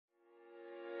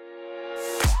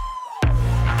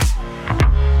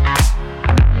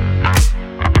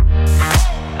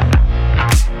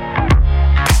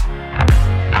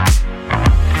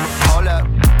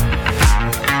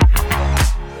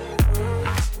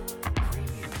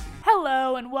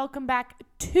welcome back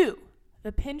to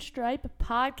the Pinstripe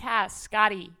Podcast.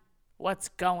 Scotty, what's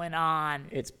going on?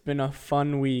 It's been a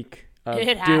fun week of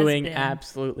doing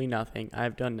absolutely nothing.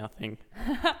 I've done nothing.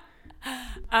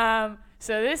 So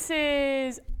this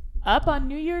is up on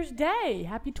New Year's Day.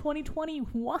 Happy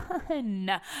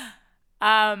 2021.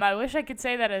 I wish I could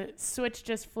say that a switch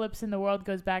just flips and the world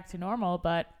goes back to normal,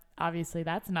 but obviously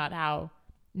that's not how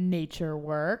nature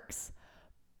works.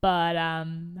 But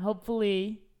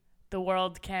hopefully the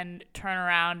world can turn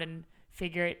around and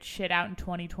figure it shit out in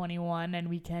 2021 and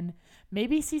we can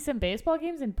maybe see some baseball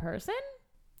games in person?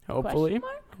 Hopefully.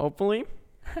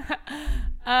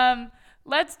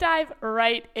 Let's dive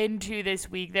right into this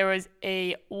week. There was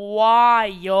a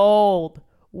wild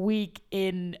week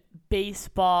in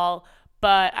baseball,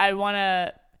 but I want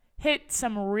to hit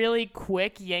some really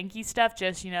quick Yankee stuff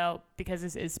just, because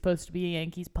this is supposed to be a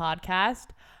Yankees podcast.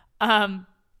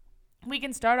 We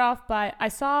can start off by, I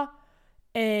saw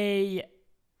an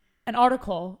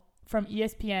article from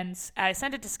ESPN's, I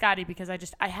sent it to Scotty because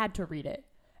I had to read it.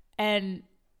 And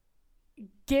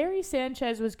Gary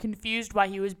Sanchez was confused why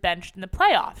he was benched in the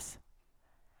playoffs.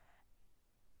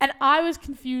 And I was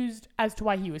confused as to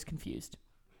why he was confused.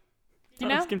 I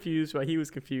was confused why he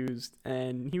was confused,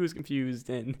 and he was confused,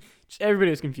 and everybody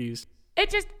was confused.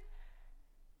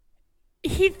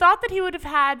 He thought that he would have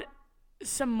had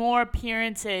some more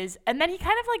appearances, and then he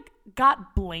kind of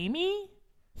got blamey.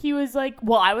 He was like,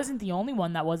 well, I wasn't the only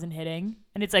one that wasn't hitting.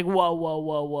 And it's like,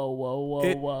 whoa.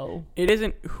 It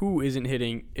isn't who isn't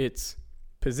hitting, it's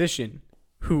position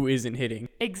who isn't hitting.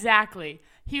 Exactly.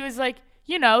 He was like,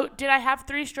 did I have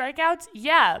 3 strikeouts?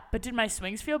 Yeah. But did my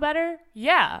swings feel better?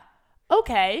 Yeah.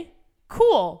 Okay,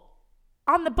 cool.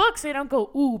 On the books, they don't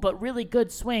go, ooh, but really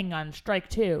good swing on strike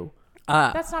 2.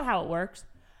 That's not how it works.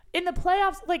 In the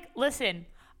playoffs, listen,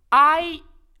 I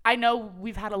know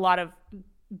we've had a lot of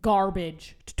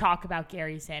garbage to talk about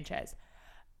Gary Sanchez.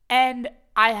 And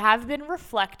I have been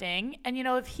reflecting, and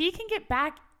if he can get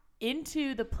back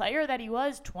into the player that he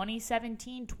was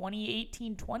 2017,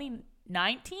 2018,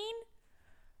 2019,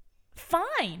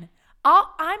 fine.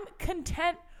 I'm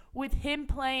content with him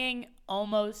playing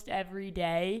almost every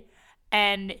day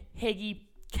and Higgy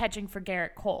catching for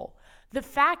Garrett Cole. The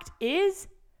fact is,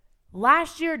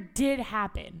 last year did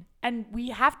happen. And we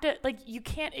have to, you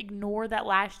can't ignore that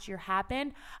last year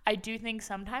happened. I do think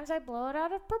sometimes I blow it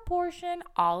out of proportion,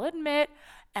 I'll admit,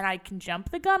 and I can jump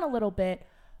the gun a little bit.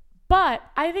 But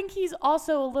I think he's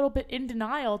also a little bit in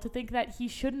denial to think that he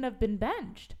shouldn't have been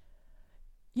benched.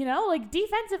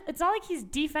 Defensive, it's not like he's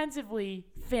defensively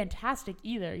fantastic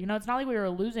either. It's not like we were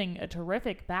losing a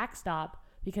terrific backstop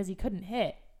because he couldn't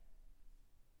hit.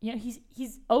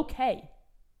 He's okay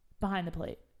behind the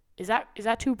plate. Is that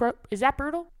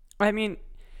brutal? I mean,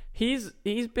 he's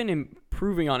been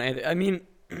improving on it. I mean,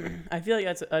 I feel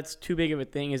like that's too big of a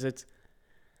thing.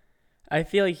 I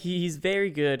feel like he's very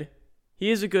good.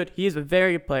 He is a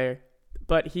very good player,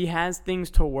 but he has things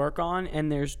to work on, and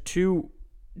there's two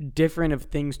different of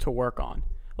things to work on.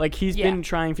 He's been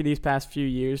trying for these past few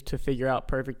years to figure out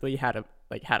perfectly how to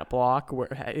block, where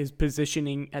his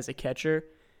positioning as a catcher.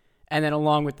 And then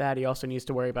along with that, he also needs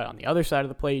to worry about on the other side of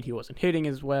the plate. He wasn't hitting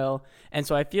as well. And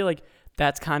so I feel like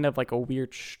that's kind of a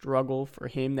weird struggle for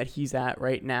him that he's at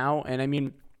right now. And I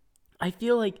mean, I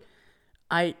feel like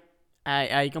I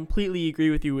completely agree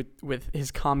with you with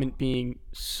his comment being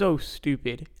so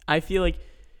stupid. I feel like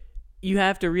you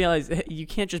have to realize that you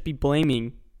can't just be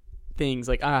blaming things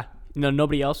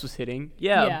nobody else was hitting.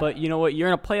 Yeah, but you know what? You're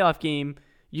in a playoff game.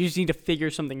 You just need to figure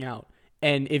something out.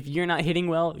 And if you're not hitting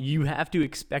well, you have to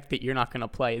expect that you're not going to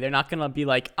play. They're not going to be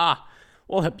like,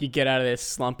 we'll help you get out of this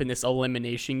slump in this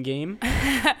elimination game.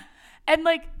 And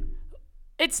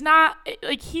it's not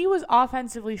he was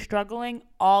offensively struggling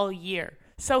all year.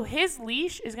 So his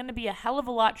leash is going to be a hell of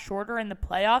a lot shorter in the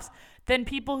playoffs than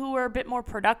people who were a bit more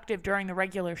productive during the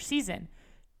regular season.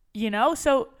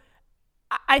 So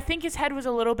I think his head was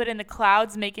a little bit in the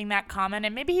clouds making that comment,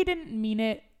 and maybe he didn't mean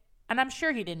it, and I'm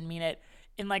sure he didn't mean it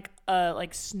in a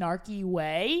snarky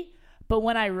way. But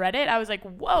when I read it, I was like,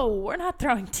 whoa, we're not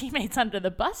throwing teammates under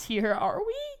the bus here, are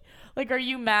we? Are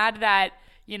you mad that,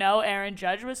 Aaron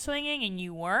Judge was swinging and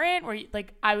you weren't? Or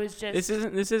I was just...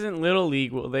 This isn't Little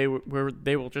League where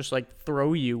they will just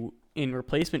throw you in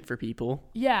replacement for people.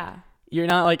 Yeah. You're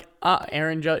not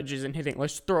Aaron Judge isn't hitting.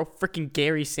 Let's throw freaking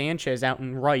Gary Sanchez out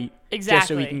and right. Exactly. Just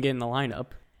so he can get in the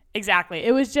lineup. Exactly.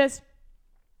 It was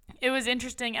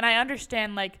interesting, and I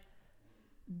understand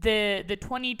the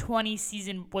 2020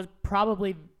 season was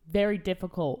probably very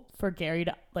difficult for Gary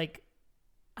to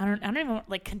I don't even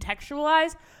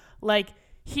contextualize.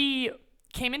 He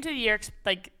came into the year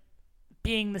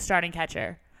being the starting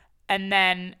catcher, And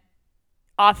then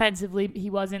offensively,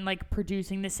 he wasn't like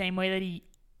producing the same way that he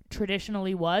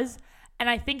traditionally was. And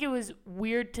I think it was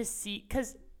weird to see,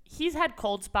 because he's had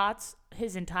cold spots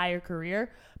his entire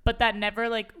career, but that never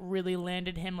like really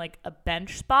landed him like a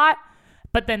bench spot.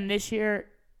 But then this year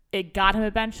it got him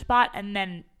a bench spot and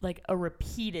then like a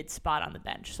repeated spot on the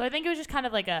bench. So I think it was just kind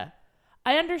of like I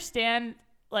understand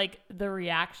like the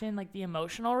reaction, like the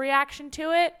emotional reaction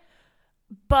to it.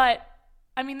 But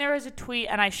I mean, there was a tweet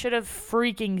and I should have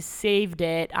freaking saved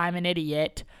it. I'm an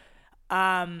idiot.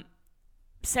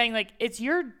 Saying like, it's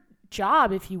your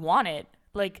job if you want it.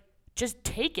 Like, just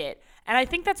take it. And I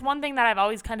think that's one thing that I've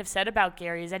always kind of said about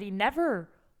Gary is that he never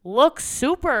looks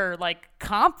super like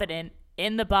confident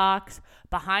in the box,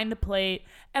 behind the plate.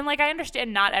 And like, I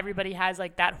understand not everybody has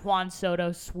like that Juan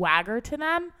Soto swagger to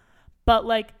them, but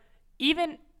like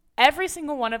even every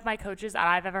single one of my coaches that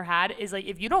I've ever had is like,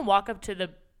 if you don't walk up to the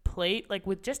plate like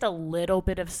with just a little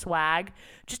bit of swag,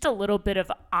 just a little bit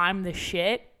of I'm the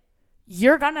shit,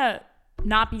 you're gonna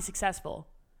not be successful.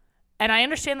 And I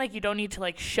understand like you don't need to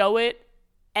like show it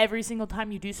every single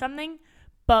time you do something,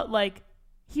 but like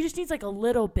he just needs like a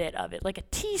little bit of it, like a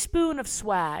teaspoon of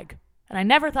swag. And I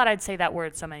never thought I'd say that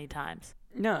word so many times.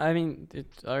 No, I mean,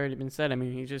 it's already been said. I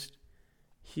mean,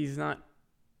 he's not,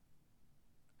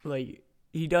 like,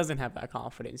 he doesn't have that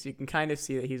confidence. You can kind of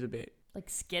see that he's a bit. Like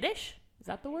skittish? Is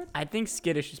that the word? I think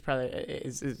skittish is probably,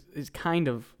 is kind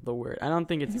of the word. I don't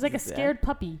think it's. He's like a scared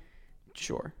puppy.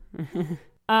 Sure.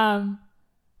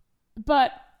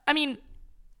 But, I mean,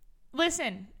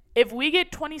 listen, if we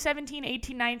get 2017,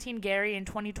 18, 19 Gary in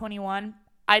 2021,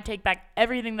 I take back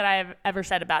everything that I have ever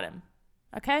said about him.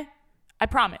 Okay? I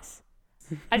promise.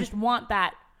 I just want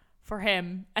that for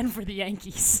him and for the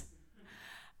Yankees.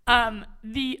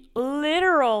 The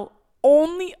literal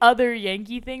only other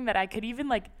Yankee thing that I could even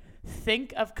like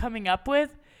think of coming up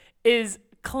with is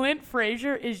Clint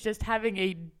Frazier is just having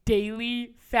a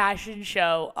daily fashion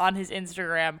show on his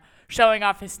Instagram showing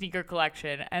off his sneaker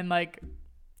collection. And like,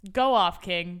 go off,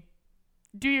 King.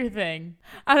 Do your thing.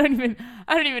 I don't even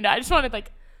know. I just wanted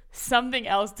like something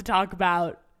else to talk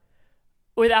about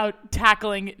without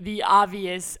tackling the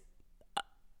obvious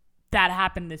that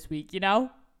happened this week, you know?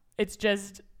 It's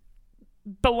just,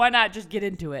 but why not just get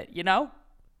into it, you know?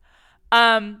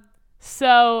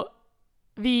 So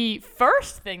the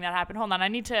first thing that happened, hold on, I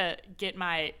need to get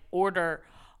my order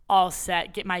all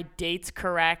set, get my dates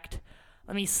correct.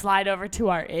 Let me slide over to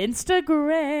our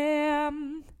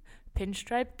Instagram,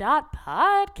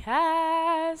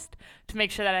 pinstripe.podcast, to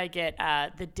make sure that I get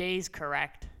the days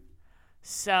correct.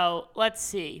 So let's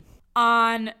see.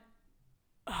 It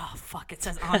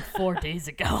says on 4 days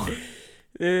ago.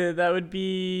 That would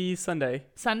be Sunday.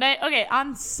 Sunday? Okay,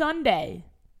 on Sunday,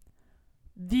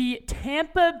 the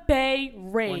Tampa Bay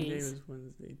Rays. One day was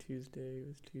Wednesday, Tuesday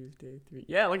was Tuesday.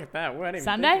 Yeah, look at that. What, I didn't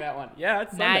Sunday? even think of that one. Yeah,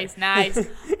 that's Sunday. Nice.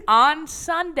 On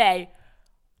Sunday,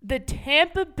 the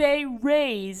Tampa Bay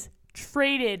Rays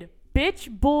traded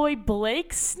bitch boy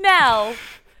Blake Snell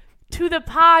to the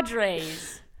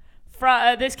Padres.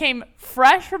 This came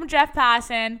fresh from Jeff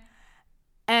Passan,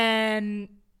 and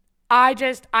I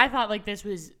thought like this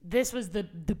was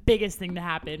the biggest thing to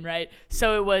happen, right?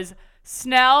 So it was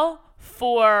Snell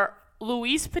for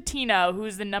Luis Patino,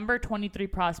 who's the number 23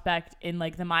 prospect in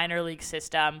like the minor league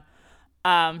system.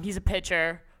 He's a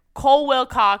pitcher. Cole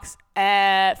Wilcox,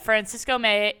 Francisco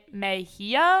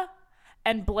Mejia,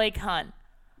 and Blake Hunt.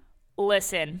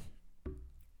 Listen,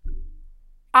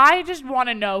 I just want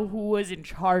to know who was in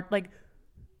charge. Like,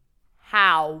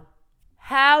 how?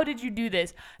 How did you do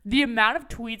this? The amount of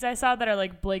tweets I saw that are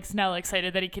like Blake Snell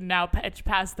excited that he can now pitch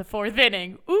past the 4th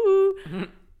inning. Ooh.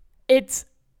 It's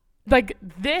like,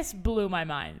 this blew my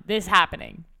mind. This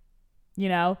happening. You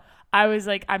know? I was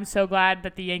like, I'm so glad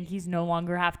that the Yankees no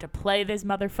longer have to play this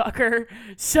motherfucker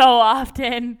so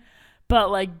often.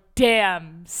 But like,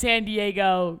 damn, San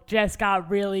Diego just got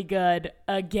really good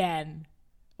again.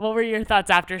 What were your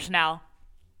thoughts after Snell?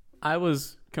 I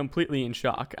was completely in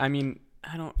shock. I mean,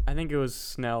 I think it was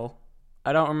Snell.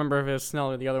 I don't remember if it was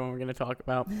Snell or the other one we're going to talk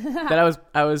about. That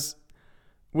I was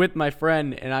with my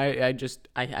friend, and I just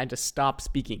stopped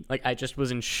speaking. Like, I just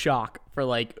was in shock for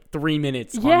like 3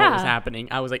 minutes on what was happening.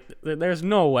 I was like, there's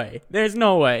no way. There's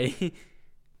no way.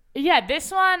 Yeah,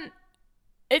 this one,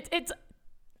 it's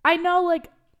I know like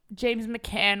James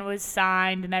McCann was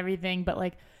signed and everything, but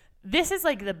like this is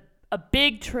like a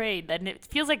big trade, and it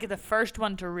feels like the first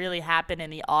one to really happen in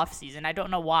the offseason. I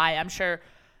don't know why. I'm sure,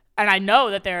 and I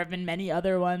know that there have been many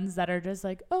other ones that are just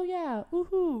like, oh yeah,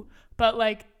 woohoo. But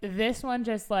like this one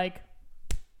just like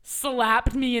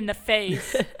slapped me in the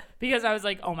face because I was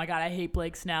like, oh my God, I hate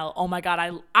Blake Snell. Oh my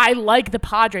God, I like the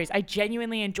Padres. I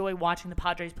genuinely enjoy watching the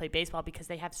Padres play baseball because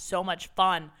they have so much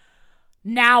fun.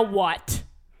 Now what?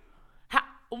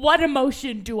 What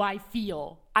emotion do I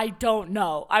feel? I don't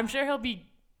know. I'm sure he'll be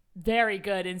very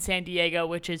good in San Diego,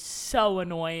 which is so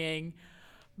annoying.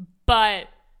 But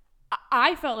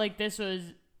I felt like this was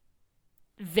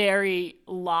very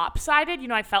lopsided.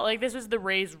 I felt like this was the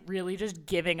Rays really just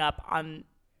giving up on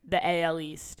the AL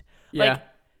East. Yeah. Like,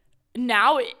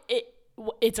 now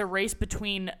it's a race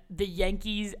between the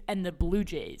Yankees and the Blue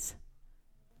Jays.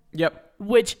 Yep.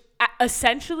 Which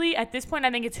essentially, at this point,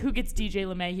 I think it's who gets DJ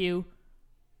LeMahieu.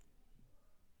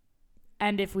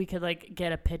 And if we could,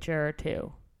 get a pitcher or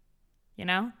two.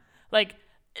 Like,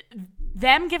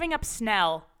 them giving up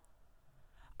Snell.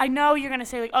 I know you're going to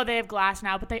say, they have Glass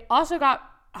now, but they also got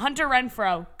Hunter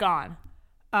Renfroe gone.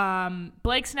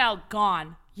 Blake Snell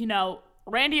gone.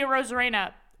 Randy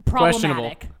Arozarena,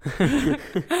 problematic.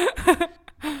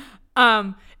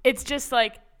 It's just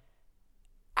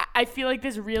I feel like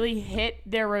this really hit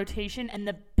their rotation, and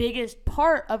the biggest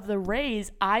part of the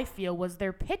Rays, I feel, was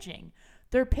their pitching.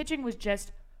 Their pitching was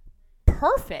just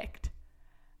perfect.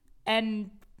 And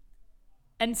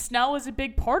Snell was a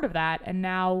big part of that, and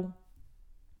now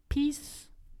peace.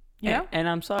 And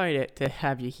I'm sorry to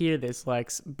have you hear this,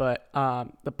 Lex, but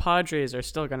the Padres are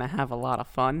still going to have a lot of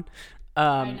fun.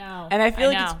 I know. And I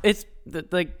feel it's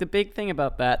the big thing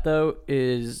about that, though,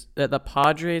 is that the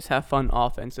Padres have fun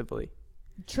offensively.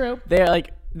 True.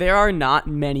 There are not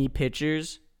many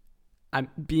pitchers. I'm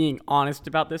being honest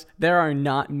about this. There are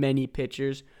not many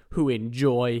pitchers who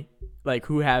enjoy,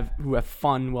 who have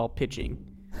fun while pitching.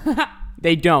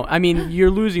 They don't. I mean,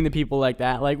 you're losing the people like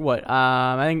that.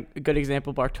 I think a good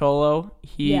example, Bartolo.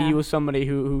 He was somebody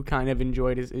who kind of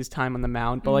enjoyed his time on the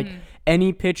mound. But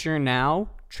any pitcher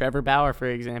now, Trevor Bauer, for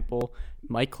example,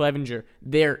 Mike Clevenger,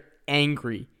 they're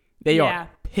angry. They are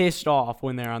pissed off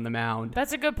when they're on the mound.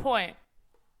 That's a good point.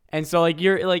 And so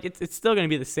it's still going to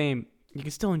be the same. You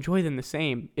can still enjoy them the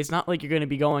same. It's not like you're going to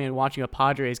be going and watching a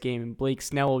Padres game and Blake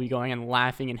Snell will be going and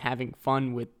laughing and having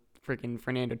fun with freaking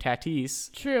Fernando Tatis.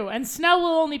 True. And Snell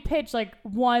will only pitch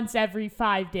once every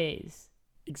 5 days.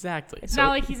 Exactly. It's not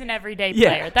like he's an everyday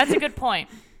player. That's a good point.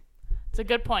 It's a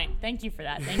good point. Thank you for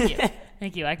that. Thank you.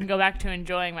 Thank you. I can go back to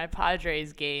enjoying my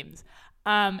Padres games.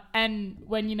 And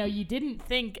when, you didn't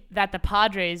think that the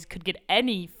Padres could get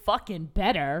any fucking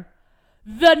better,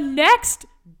 the next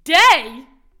day,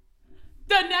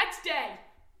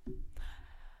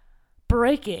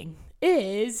 breaking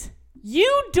is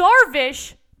Yu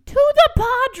Darvish to the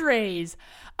Padres.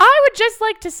 I would just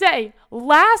like to say,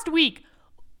 last week,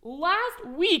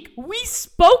 we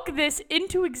spoke this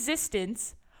into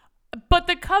existence, but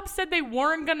the Cubs said they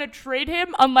weren't going to trade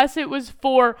him unless it was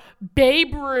for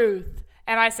Babe Ruth.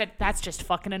 And I said, that's just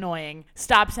fucking annoying.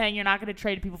 Stop saying you're not going to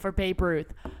trade people for Babe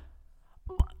Ruth.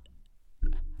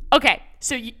 Okay,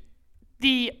 so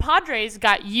the Padres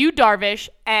got Yu Darvish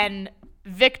and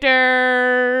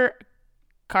Victor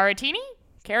Caratini?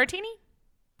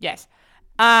 Yes.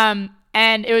 And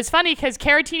it was funny because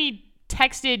Caratini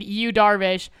texted Yu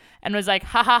Darvish and was like,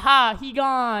 ha ha ha, he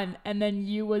gone. And then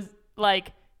Yu was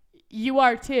like, you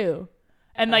are too.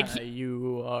 And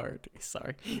you are,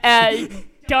 sorry.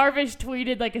 Darvish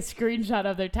tweeted a screenshot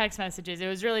of their text messages. It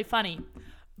was really funny.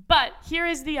 But here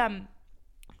is the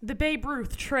Babe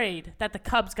Ruth trade that the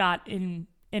Cubs got in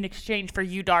exchange for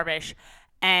Yu Darvish.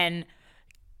 And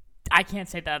I can't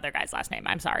say the other guy's last name.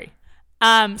 I'm sorry.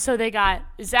 So they got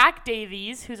Zach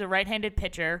Davies, who's a right-handed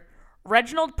pitcher,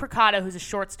 Reginald Precado, who's a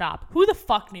shortstop. Who the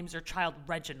fuck names their child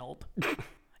Reginald?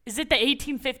 Is it the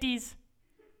 1850s?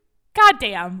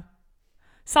 Goddamn.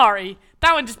 Sorry.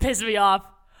 That one just pissed me off.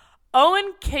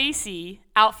 Owen Casey,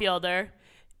 outfielder.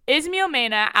 Ismael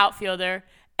Mena, outfielder.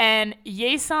 And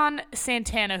Yason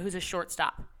Santana, who's a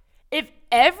shortstop. If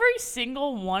every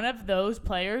single one of those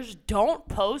players don't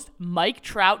post Mike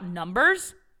Trout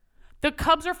numbers, the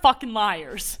Cubs are fucking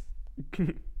liars.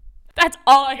 That's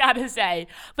all I gotta say.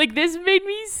 This made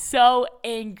me so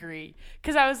angry.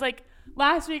 Because I was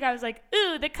last week I was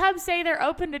ooh, the Cubs say they're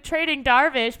open to trading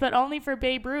Darvish, but only for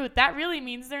Babe Ruth. That really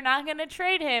means they're not gonna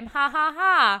trade him. Ha ha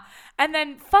ha. And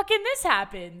then fucking this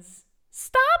happens.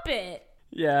 Stop it.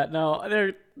 Yeah,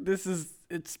 no,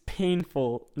 it's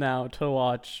painful now to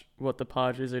watch what the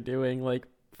Padres are doing.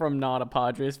 From not a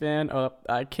Padres fan,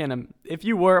 if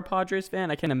you were a Padres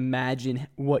fan, I can imagine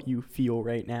what you feel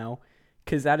right now,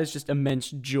 because that is just immense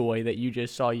joy that you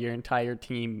just saw your entire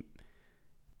team.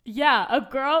 Yeah, a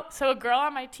girl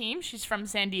on my team, she's from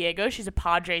San Diego. She's a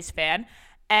Padres fan,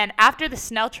 and after the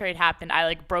Snell trade happened,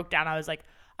 I broke down. I was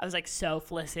so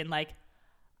listen,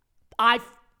 I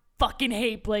fucking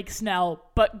hate Blake Snell,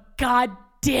 but god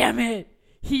damn it,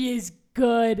 he is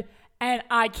good, and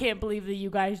I can't believe that you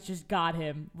guys just got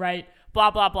him, right? Blah,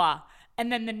 blah, blah.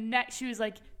 And then she was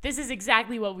like, this is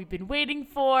exactly what we've been waiting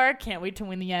for. Can't wait to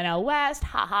win the NL West.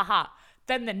 Ha, ha, ha.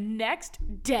 Then the next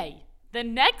day,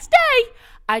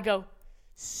 I go,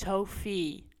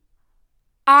 Sophie,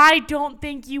 I don't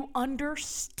think you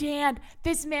understand.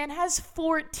 This man has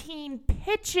 14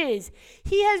 pitches.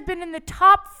 He has been in the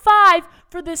top 5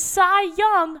 for the Cy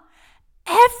Young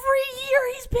every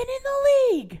year he's been in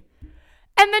the league.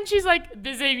 And then she's like,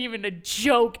 this ain't even a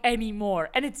joke anymore.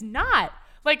 And it's not.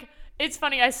 Like, it's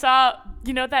funny. I saw,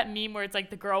 you know that meme where it's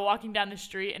like the girl walking down the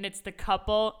street and it's the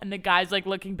couple and the guy's like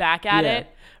looking back at it,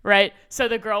 right? So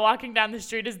the girl walking down the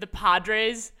street is the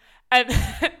Padres. And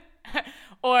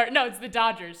or no, it's the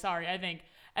Dodgers, sorry, I think.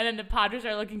 And then the Padres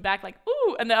are looking back like,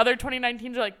 ooh, and the other 29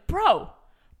 teams are like, bro,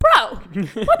 what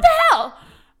the hell?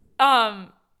 I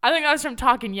think that was from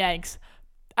Talking Yanks.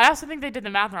 I also think they did the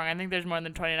math wrong. I think there's more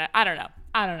than 29. I don't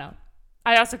know.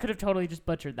 I also could have totally just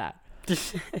butchered that.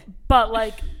 But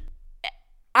like,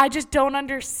 I just don't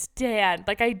understand.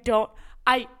 Like,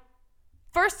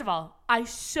 first of all, I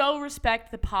so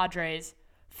respect the Padres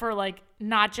for like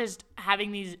not just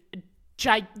having these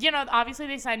obviously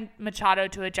they signed Machado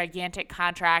to a gigantic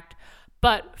contract,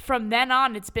 but from then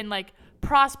on, it's been like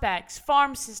prospects,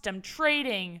 farm system,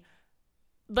 trading.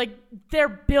 Like, they're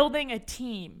building a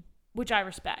team, which I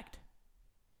respect.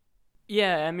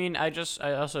 Yeah, I mean, I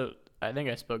think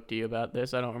I spoke to you about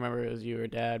this. I don't remember if it was you or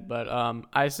Dad, but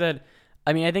I said,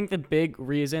 I mean, I think the big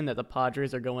reason that the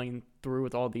Padres are going through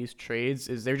with all these trades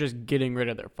is they're just getting rid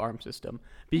of their farm system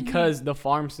because the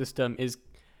farm system is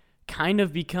kind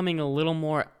of becoming a little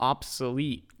more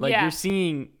obsolete. Like, you're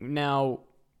seeing now,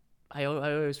 I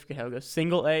always forget how it goes,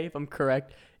 single A, if I'm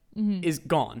correct, is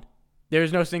gone.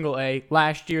 There's no single A.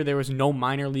 Last year, there was no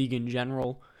minor league in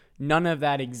general. None of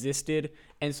that existed.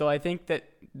 And so I think that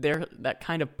that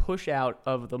kind of push out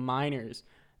of the minors,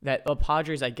 that the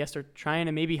Padres, I guess, are trying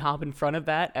to maybe hop in front of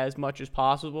that as much as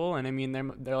possible. And I mean,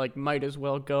 they're like, might as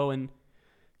well go and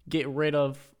get rid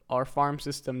of our farm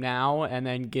system now and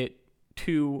then get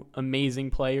 2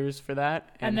 amazing players for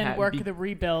that. And then work the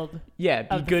rebuild. Yeah,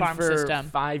 be good for system.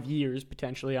 5 years,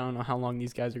 potentially. I don't know how long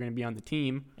these guys are going to be on the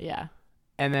team. Yeah.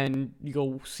 And then you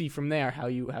go see from there how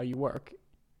you work.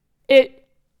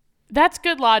 That's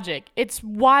good logic. It's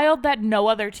wild that no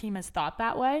other team has thought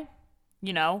that way.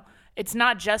 You know, it's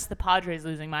not just the Padres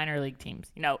losing minor league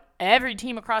teams. You know, every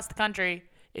team across the country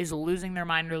is losing their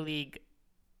minor league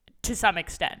to some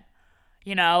extent.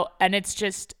 You know, and it's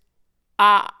just,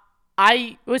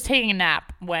 I was taking a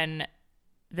nap when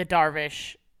the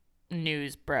Darvish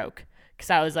news broke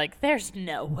because I was like, there's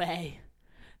no way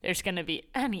there's going to be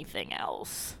anything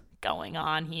else going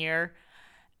on here.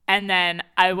 And then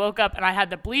I woke up and I had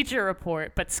the Bleacher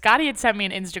Report, but Scotty had sent me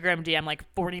an Instagram DM like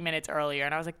 40 minutes earlier.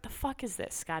 And I was like, the fuck is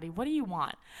this, Scotty? What do you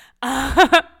want?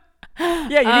 Yeah, you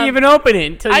didn't even open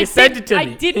it until you sent it to me. I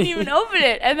didn't even open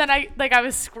it. And then I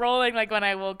was scrolling like when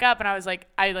I woke up and I was like,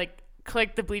 I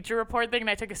clicked the Bleacher Report thing and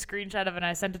I took a screenshot of it and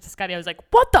I sent it to Scotty. I was like,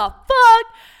 what the fuck?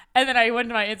 And then I went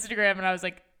to my Instagram and I was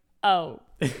like, oh,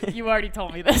 you already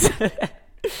told me this.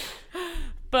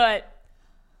 But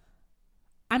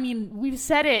I mean, we've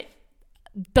said it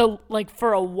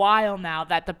for a while now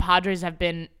that the Padres have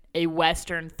been a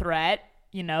Western threat.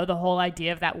 You know, the whole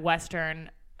idea of that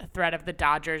Western threat of the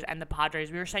Dodgers and the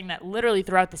Padres. We were saying that literally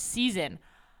throughout the season.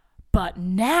 But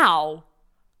now,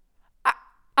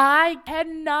 I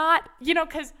cannot,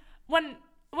 because when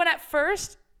at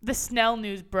first the Snell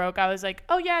news broke, I was like,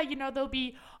 oh yeah, they'll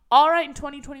be all right in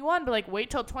 2021, but wait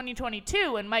till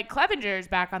 2022 and Mike Clevenger is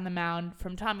back on the mound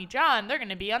from Tommy John. They're going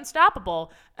to be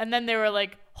unstoppable. And then they were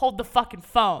like, hold the fucking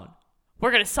phone.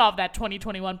 We're going to solve that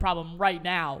 2021 problem right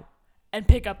now and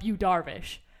pick up you,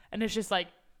 Darvish. And it's just like,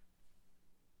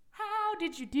 how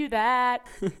did you do that?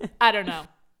 I don't know.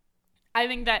 I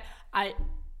think that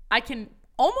I can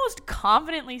almost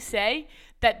confidently say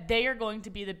that they are going to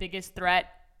be the biggest threat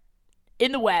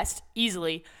in the West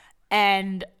easily.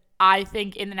 And I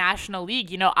think in the National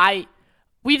League,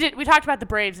 we talked about the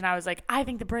Braves and I was like, I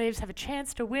think the Braves have a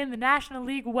chance to win the National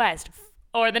League West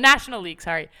or the National League,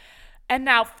 sorry. And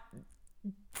now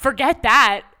forget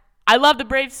that. I love the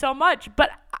Braves so much,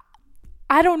 but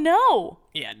I don't know.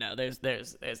 Yeah, no, there's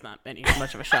not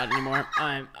much of a shot anymore.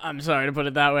 I'm sorry to put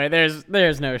it that way.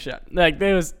 There's no shot. Like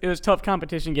it was tough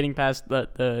competition getting past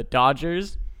the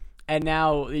Dodgers, and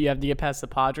now you have to get past the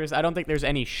Padres. I don't think there's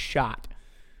any shot.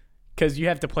 Because you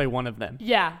have to play one of them.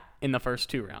 Yeah. In the first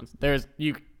 2 rounds.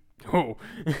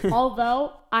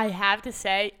 Although, I have to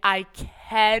say, I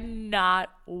cannot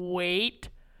wait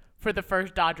for the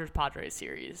first Dodgers-Padres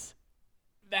series.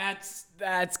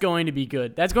 That's going to be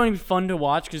good. That's going to be fun to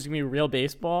watch because it's going to be real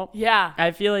baseball. Yeah.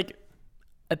 I feel like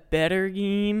a better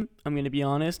game, I'm going to be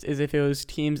honest, is if it was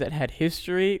teams that had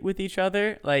history with each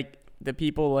other. Like, the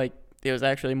people, like, it was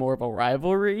actually more of a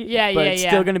rivalry. But it's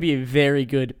still going to be a very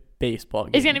good baseball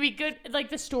game. It's going to be good. Like,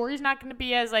 the story's not going to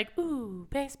be as, like, ooh,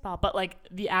 baseball. But, like,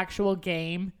 the actual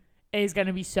game is going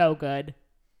to be so good.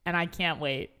 And I can't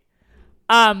wait.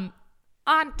 On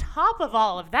top of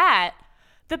all of that,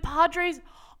 the Padres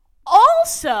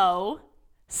also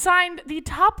signed the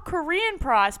top Korean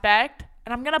prospect,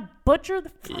 and I'm going to butcher the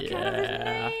fuck out of his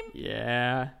name.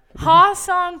 Yeah. Ha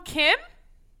Sung Kim?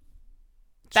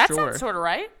 That Sure. sounds sort of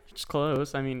right. It's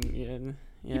close. I mean,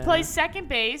 yeah. He plays second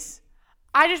base.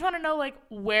 I just want to know, like,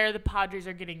 where the Padres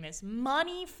are getting this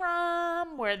money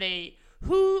from,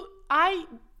 I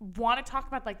want to talk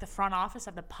about, like, the front office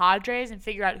of the Padres and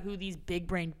figure out who these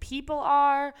big-brained people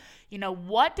are. You know,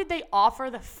 what did they offer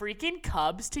the freaking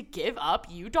Cubs to give up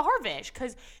Yu Darvish?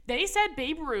 Because they said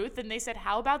Babe Ruth, and they said,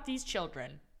 how about these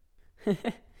children?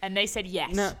 And they said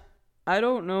yes. No, I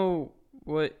don't know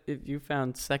if you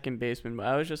found second baseman, but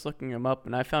I was just looking him up,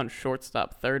 and I found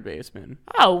shortstop, third baseman.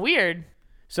 Oh, weird.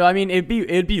 So, I mean, it'd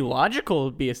be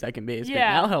logical to be a second baseman.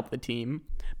 Yeah. That'll help the team.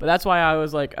 But that's why I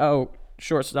was like, oh,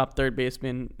 shortstop, third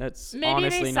baseman. That's Maybe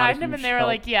honestly they not a signed him huge and they were help.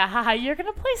 like, yeah, haha, you're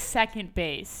going to play second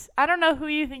base. I don't know who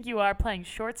you think you are playing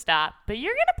shortstop, but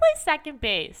you're going to play second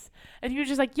base. And he was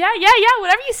just like, yeah,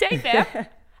 whatever you say, man.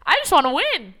 I just want to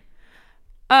win.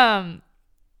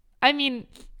 I mean,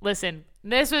 listen,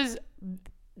 this was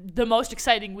the most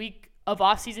exciting week of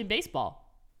off-season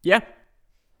baseball. Yeah.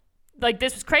 Like,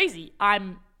 this was crazy.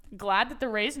 I'm glad that the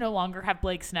Rays no longer have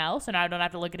Blake Snell, so now I don't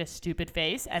have to look at his stupid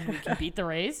face and we can beat the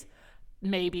Rays.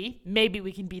 Maybe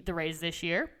we can beat the Rays this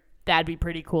year. That'd be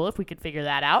pretty cool if we could figure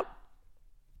that out.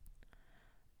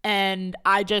 And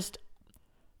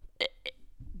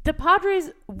the Padres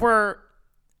were,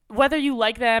 whether you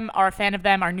like them, are a fan of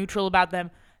them, are neutral about them,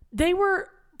 they were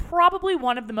probably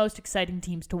one of the most exciting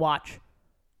teams to watch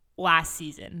last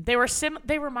season. They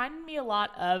reminded me a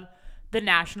lot of the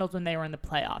Nationals when they were in the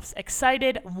playoffs.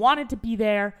 Excited, wanted to be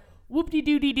there,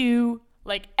 whoop-de-doo-de-doo,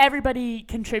 like everybody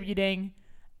contributing.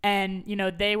 And, you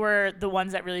know, they were the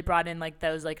ones that really brought in, like,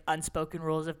 those, like, unspoken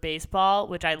rules of baseball,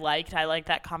 which I liked. I liked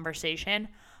that conversation.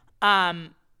 And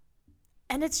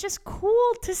it's just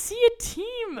cool to see a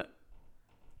team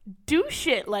do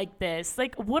shit like this.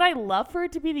 Like, would I love for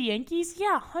it to be the Yankees?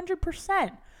 Yeah,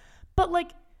 100%. But, like,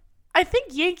 I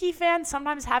think Yankee fans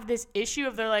sometimes have this issue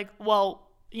of they're like, well,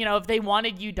 you know, if they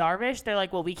wanted Yu Darvish, they're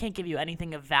like, well, we can't give you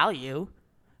anything of value.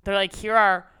 They're like,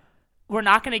 we're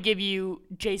not going to give you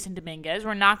Jason Dominguez.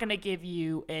 We're not going to give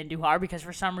you Andujar because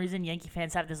for some reason Yankee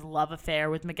fans have this love affair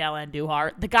with Miguel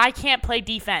Andujar. The guy can't play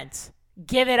defense.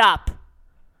 Give it up.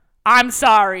 I'm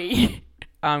sorry.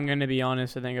 I'm going to be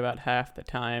honest. I think about half the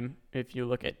time, if you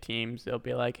look at teams, they'll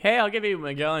be like, hey, I'll give you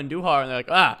Miguel Andujar. And they're like,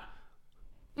 I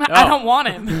don't want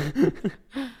him.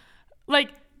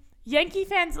 Like, Yankee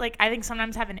fans, like, I think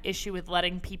sometimes have an issue with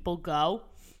letting people go.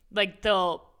 Like,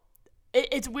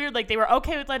 it's weird. Like, they were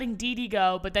okay with letting Didi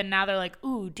go, but then now they're like,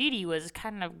 ooh, Didi was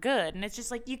kind of good. And it's just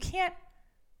like, you can't.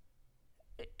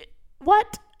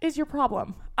 What is your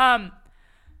problem?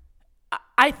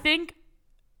 I think,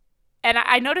 and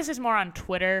I notice this more on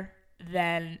Twitter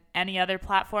than any other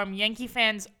platform, Yankee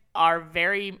fans are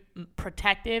very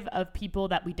protective of people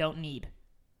that we don't need.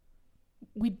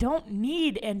 We don't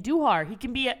need Andujar.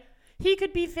 He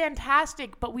could be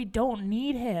fantastic, but we don't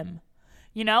need him.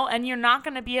 You know, and you're not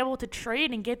going to be able to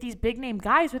trade and get these big name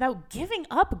guys without giving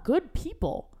up good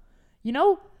people. You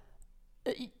know,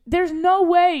 there's no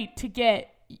way to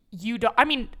get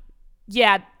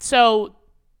so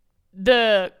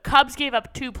the Cubs gave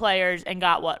up 2 players and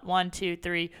got what? 1, 2,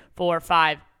 3, 4,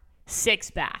 5,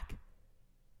 6 back.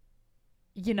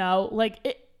 You know,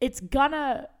 like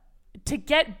to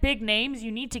get big names,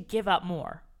 you need to give up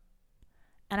more.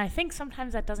 And I think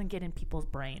sometimes that doesn't get in people's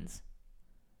brains.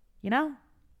 You know?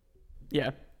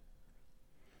 Yeah.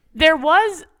 There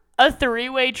was a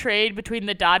 3-way trade between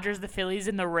the Dodgers, the Phillies,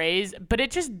 and the Rays, but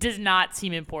it just does not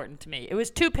seem important to me. It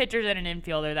was 2 pitchers and an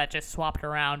infielder that just swapped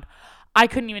around. I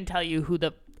couldn't even tell you who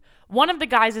one of the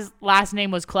guys' last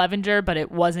name was Clevenger, but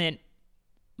it wasn't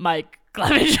Mike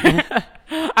Clevenger.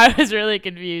 I was really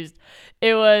confused.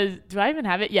 It was, do I even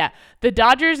have it? Yeah. The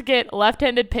Dodgers get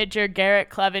left-handed pitcher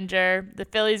Garrett Clevenger. The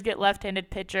Phillies get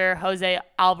left-handed pitcher Jose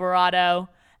Alvarado.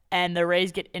 And the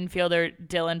Rays get infielder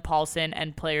Dylan Paulson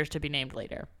and players to be named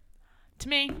later. To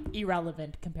me,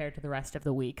 irrelevant compared to the rest of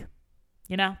the week.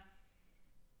 You know?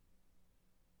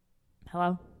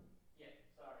 Hello? Yeah,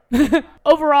 sorry.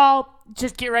 Overall,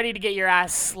 just get ready to get your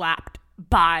ass slapped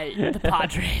by the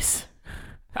Padres.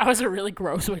 That was a really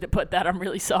gross way to put that. I'm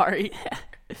really sorry.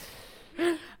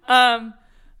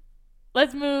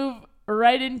 Let's move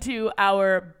right into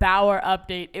our Bauer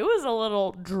update. It was a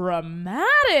little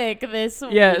dramatic this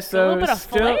week. Yeah, so a little bit of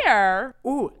flair.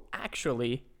 Ooh,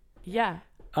 actually. Yeah.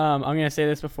 I'm gonna say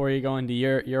this before you go into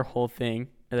your whole thing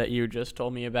that you just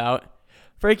told me about.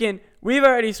 Freaking, we've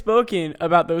already spoken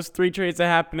about those 3 trades that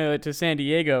happened to San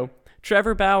Diego.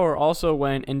 Trevor Bauer also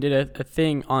went and did a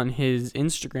thing on his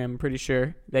Instagram, I'm pretty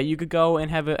sure, that you could go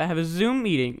and have a Zoom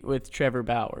meeting with Trevor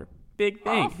Bauer. Big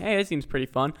thing. Oh. Hey, that seems pretty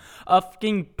fun. A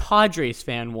fucking Padres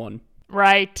fan won.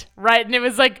 Right. And it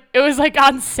was like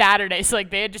on Saturday. So like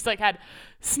they had just like had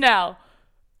Snell,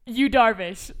 Yu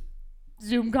Darvish,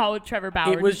 Zoom call with Trevor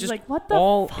Bauer. It was just like, what the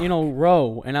all fuck? in a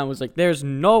row, and I was like, "There's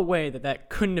no way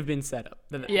that couldn't have been set up."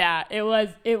 Yeah, it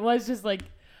was just like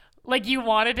you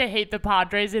wanted to hate the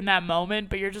Padres in that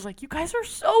moment, but you're just like, you guys are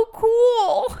so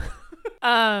cool.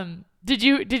 Did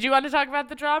you want to talk about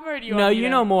the drama, or do you? No, you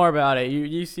know more about it.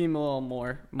 You seem a little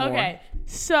more. Okay,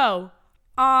 so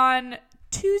on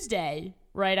Tuesday,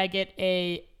 right, I get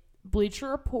a Bleacher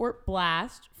Report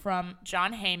blast from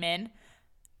Jon Heyman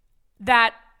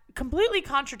that completely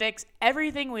contradicts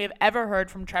everything we have ever heard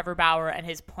from Trevor Bauer and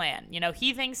his plan. You know,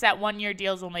 he thinks that 1-year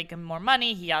deals will make him more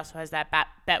money. He also has that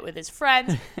bet with his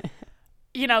friends.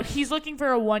 You know, he's looking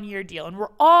for a 1-year deal. And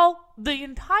the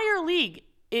entire league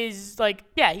is like,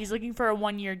 yeah, he's looking for a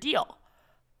 1-year deal.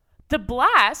 The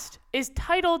blast is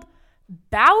titled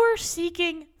Bauer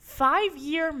Seeking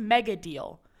 5-Year Mega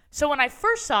Deal. So when I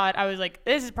first saw it, I was like,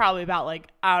 this is probably about like,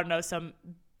 I don't know, some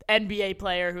NBA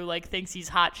player who like thinks he's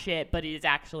hot shit, but he's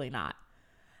actually not.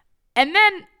 And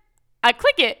then I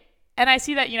click it and I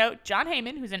see that, you know, Jon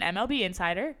Heyman, who's an MLB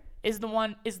insider, is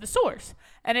the source.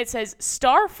 And it says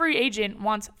star free agent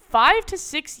wants 5 to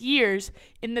 6 years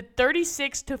in the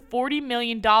 $36 to $40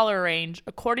 million range,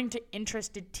 according to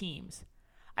interested teams.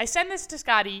 I send this to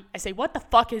Scotty. I say, what the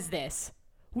fuck is this?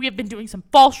 We have been doing some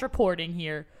false reporting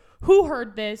here. Who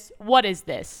heard this? What is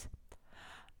this?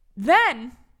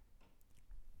 Then,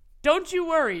 don't you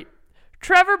worry.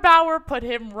 Trevor Bauer put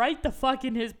him right the fuck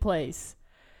in his place.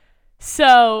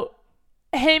 So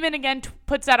Heyman again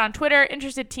puts that on Twitter.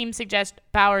 Interested teams suggest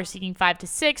Bauer seeking 5 to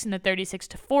 6 in the 36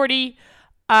 to 40.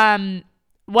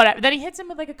 Whatever. Then he hits him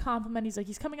with like a compliment. He's like,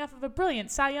 he's coming off of a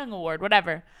brilliant Cy Young award,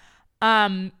 whatever.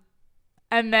 And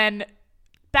then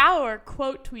Bauer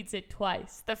quote tweets it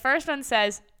twice. The first one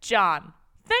says, John,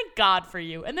 thank God for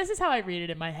you. And this is how I read it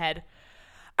in my head.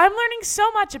 I'm learning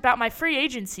so much about my free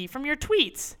agency from your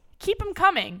tweets. Keep them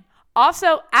coming.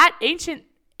 Also, at Agent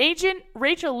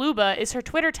Rachel Luba is her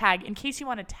Twitter tag in case you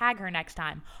want to tag her next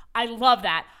time. I love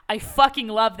that. I fucking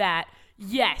love that.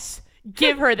 Yes,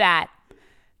 give her that.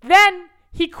 Then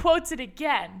he quotes it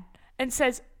again and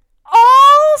says,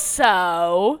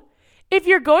 also, if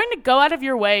you're going to go out of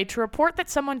your way to report that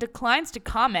someone declines to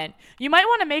comment, you might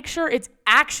want to make sure it's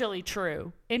actually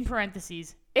true. In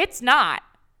parentheses, it's not.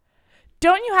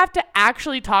 Don't you have to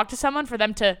actually talk to someone for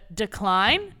them to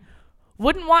decline?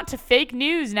 Wouldn't want to fake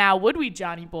news now, would we,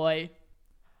 Johnny boy?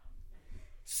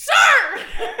 Sir!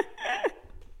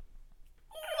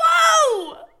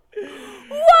 Whoa!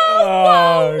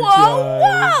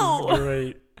 Whoa! That's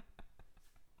great.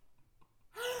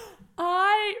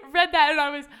 I read that and I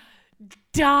was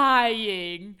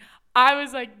dying. I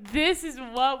was like, this is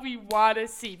what we want to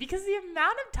see. Because the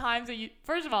amount of times that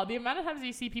first of all, the amount of times that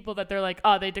you see people that they're like,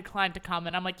 oh, they declined to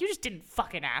comment. I'm like, you just didn't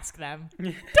fucking ask them.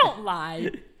 Don't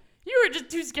lie. You were just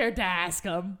too scared to ask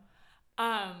them.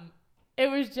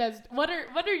 It was just, what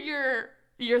are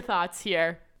your thoughts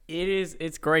here?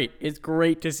 It's great. It's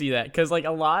great to see that. Because like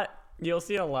you'll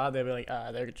see a lot, they'll be like,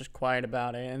 they're just quiet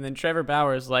about it. And then Trevor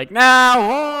Bauer is like, now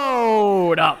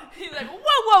hold up. He's like,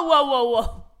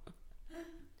 whoa.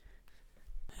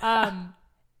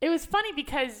 It was funny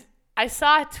because I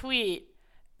saw a tweet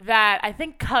that I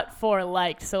think Cut4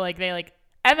 liked. So like they like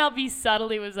MLB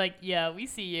subtly was like, yeah, we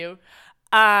see you.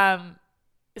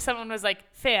 Someone was like,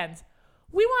 fans,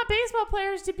 we want baseball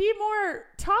players to be more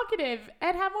talkative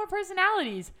and have more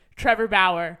personalities. Trevor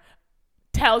Bauer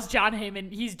tells Jon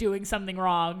Heyman he's doing something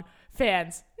wrong.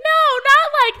 Fans, no, not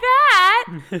like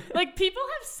that. Like people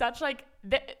have such like,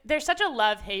 there's such a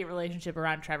love-hate relationship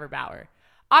around Trevor Bauer.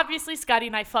 Obviously, Scotty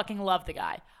and I fucking love the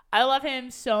guy. I love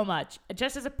him so much.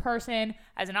 Just as a person,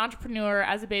 as an entrepreneur,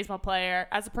 as a baseball player,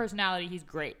 as a personality, he's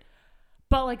great.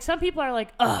 But like some people are like,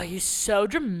 oh, he's so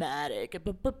dramatic.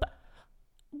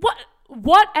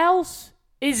 What else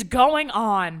is going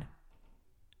on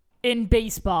in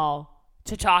baseball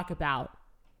to talk about?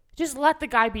 Just let the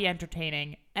guy be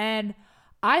entertaining. And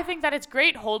I think that it's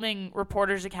great holding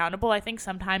reporters accountable. I think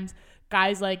sometimes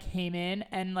guys like Heyman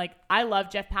and like I love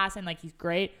Jeff Passan, like he's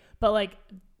great, but like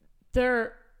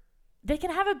they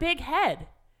can have a big head.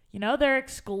 You know, they're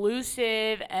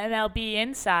exclusive MLB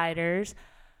insiders.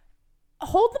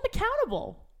 Hold them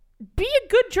accountable. Be a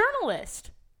good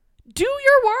journalist. Do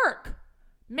your work.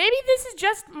 Maybe this is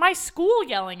just my school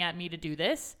yelling at me to do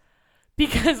this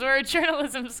because we're a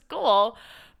journalism school,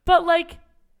 but like,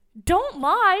 don't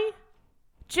lie.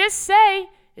 Just say,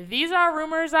 these are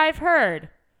rumors I've heard.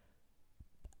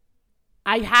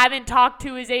 I haven't talked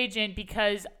to his agent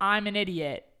because I'm an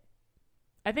idiot.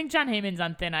 I think John Heyman's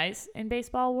on thin ice in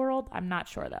baseball world. I'm not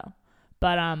sure though.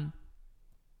 But I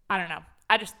don't know.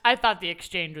 I thought the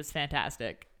exchange was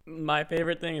fantastic. My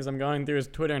favorite thing is I'm going through his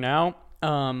Twitter now.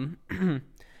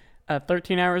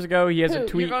 13 hours ago, he has a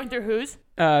tweet. You're going through whose?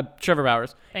 Trevor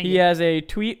Bauer's. He has a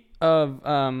tweet of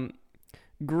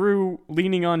Gru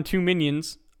leaning on two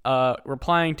minions,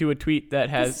 replying to a tweet that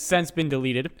has since been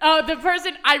deleted. Oh, the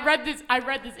person, I read this.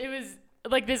 It was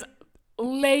like this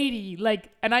lady,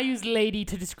 like, and I use lady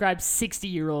to describe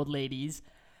 60-year-old ladies.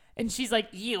 And she's like,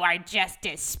 "You are just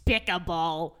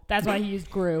despicable." That's why he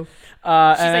used Gru. She's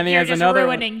and then like, he "You're has just another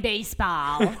ruining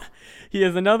baseball." He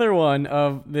has another one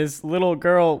of this little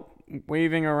girl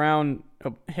waving around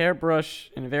a hairbrush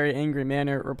in a very angry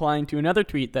manner, replying to another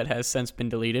tweet that has since been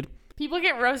deleted. People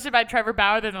get roasted by Trevor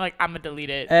Bauer, then they're like, I'm going to delete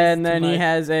it. And then he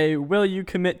has a, "Will you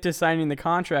commit to signing the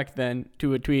contract then?"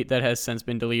 to a tweet that has since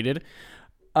been deleted.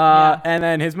 And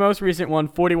then his most recent one,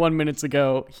 41 minutes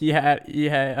ago, he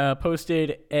had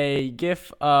posted a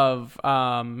GIF of,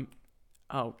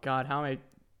 oh God, how am I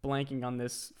blanking on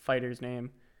this fighter's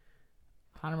name?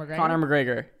 Conor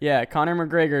McGregor. Yeah, Conor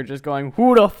McGregor just going,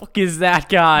 "Who the fuck is that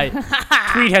guy?"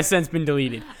 Tweet has since been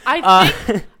deleted.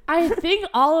 I think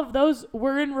all of those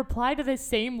were in reply to the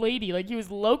same lady. Like, he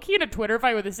was low-key in a Twitter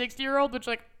fight with a 60-year-old, which,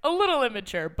 like, a little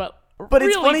immature, but really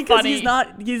it's funny because funny.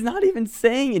 he's not even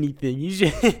saying anything. He's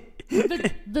just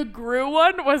the Gru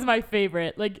one was my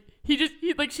favorite. Like, she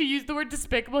used the word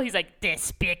despicable. He's like,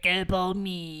 "Despicable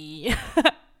me."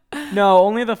 No,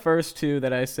 only the first two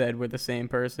that I said were the same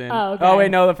person. Oh, okay. Oh,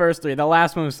 wait, no, the first three. The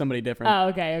last one was somebody different. Oh,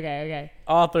 okay.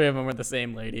 All three of them were the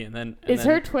same lady. And then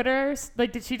her Twitter,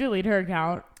 like, did she delete her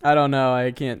account? I don't know.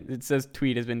 I can't. It says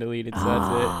tweet has been deleted, so that's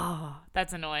it.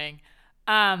 That's annoying.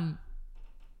 Yeah,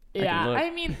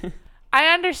 I mean,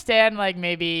 I understand, like,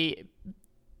 maybe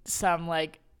some,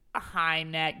 like, high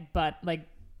neck, but, like,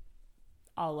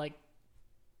 all, like,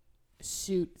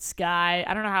 suits guy.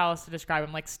 I don't know how else to describe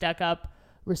him. Like, stuck up.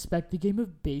 Respect the game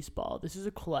of baseball. This is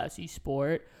a classy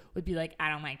sport. Would be like,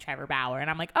 "I don't like Trevor Bauer," and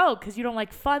I'm like, "Oh, because you don't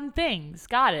like fun things.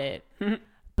 Got it."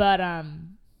 But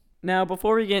now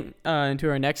before we get into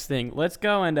our next thing, let's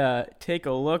go and take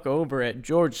a look over at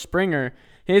George Springer.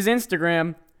 His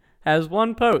Instagram has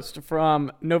one post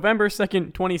from November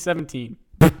 2nd, 2017,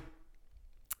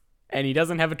 and he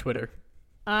doesn't have a Twitter.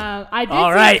 I did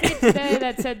see a tweet today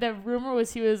that said the rumor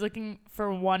was he was looking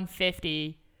for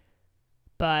 150,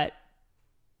 but.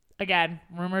 Again,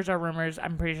 rumors are rumors.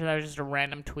 I'm pretty sure that was just a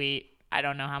random tweet. I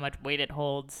don't know how much weight it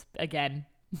holds. Again,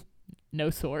 no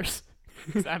source.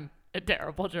 Because I'm a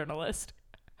terrible journalist.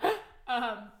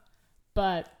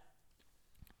 But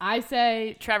I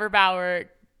say, Trevor Bauer,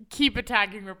 keep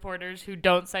attacking reporters who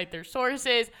don't cite their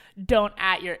sources, don't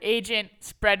at your agent,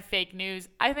 spread fake news.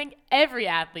 I think every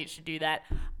athlete should do that.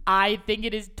 I think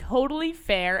it is totally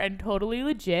fair and totally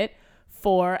legit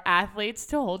for athletes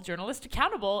to hold journalists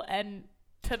accountable and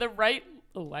to the right.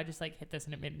 Oh, I just like hit this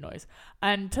and it made a noise.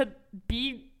 And to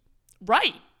be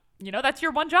right. You know, that's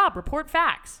your one job. Report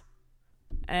facts.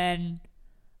 And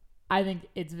I think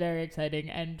it's very exciting.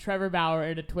 And Trevor Bauer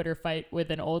in a Twitter fight with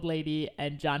an old lady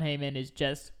and John Heyman is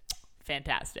just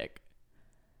fantastic.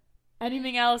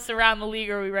 Anything else around the league?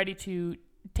 Or are we ready to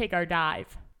take our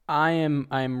dive?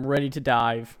 I'm ready to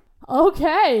dive.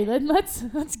 Okay, then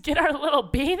let's get our little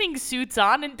bathing suits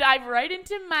on and dive right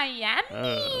into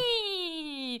Miami.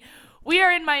 We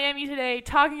are in Miami today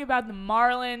talking about the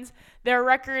Marlins. Their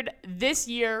record this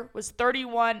year was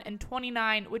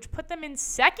 31-29, which put them in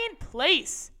second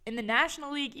place in the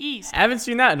National League East. I haven't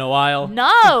seen that in a while.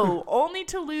 No, only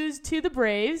to lose to the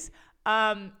Braves.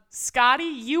 Scotty,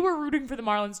 you were rooting for the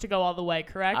Marlins to go all the way,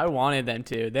 correct? I wanted them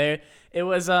to. It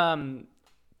was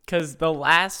because the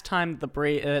last time the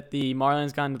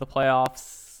Marlins got into the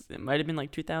playoffs, it might have been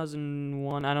like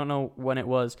 2001. I don't know when it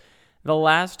was. The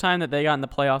last time that they got in the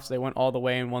playoffs, they went all the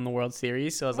way and won the World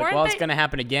Series. So I was like, well, it's going to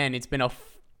happen again. It's been a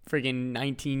friggin'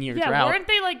 19-year drought. Yeah, weren't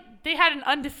they they had an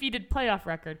undefeated playoff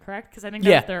record, correct? Because I think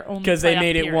that was their only because they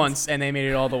made appearance. it once and they made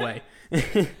it all the way.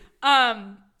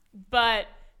 But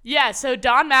Yeah, so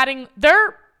Don Mattingly,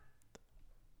 they're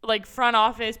like front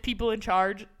office, people in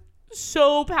charge,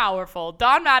 so powerful.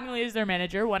 Don Mattingly is their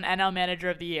manager, won NL Manager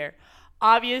of the Year.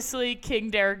 Obviously, King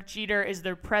Derek Jeter is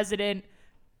their president,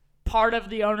 part of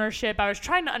the ownership. I was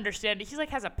trying to understand it. He's like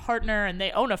has a partner and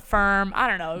they own a firm. I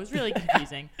don't know. It was really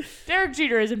confusing. Derek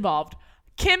Jeter is involved.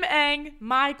 Kim Ng,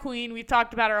 my queen, we've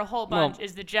talked about her a whole bunch,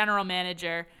 is the general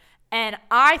manager. And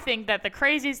I think that the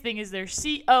craziest thing is their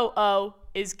COO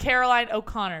is Caroline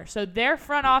O'Connor. So their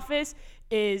front office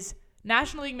is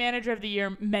National League Manager of the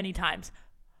Year many times.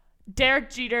 Derek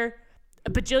Jeter,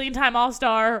 a bajillion-time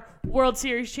All-Star, World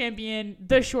Series champion,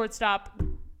 the shortstop,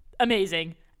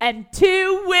 amazing. And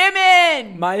 2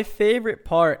 women! My favorite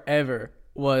part ever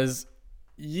was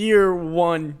year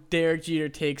 1, Derek Jeter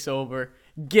takes over,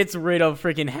 gets rid of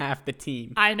freaking half the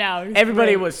team. I know.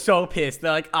 Everybody was so pissed.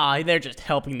 They're like, they're just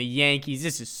helping the Yankees.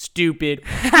 This is stupid.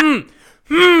 So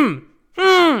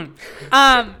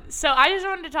I just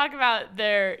wanted to talk about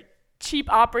their chief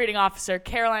operating officer,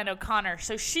 Caroline O'Connor.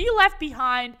 So she left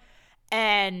behind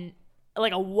a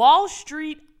Wall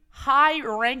Street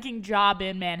high-ranking job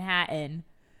in Manhattan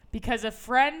because a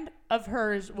friend of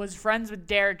hers was friends with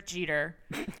Derek Jeter.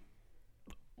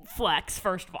 Flex,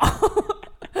 first of all.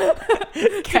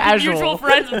 Casual. Mutual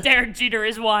friends with Derek Jeter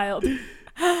is wild.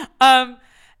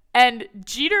 And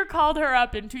Jeter called her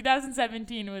up in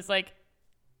 2017 and was like,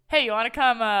 hey, you want to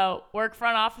come work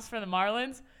front office for the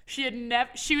Marlins?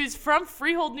 She was from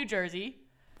Freehold, New Jersey.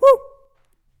 Woo!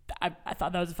 I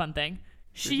thought that was a fun thing.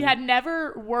 She had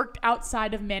never worked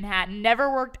outside of Manhattan,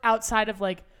 never worked outside of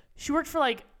she worked for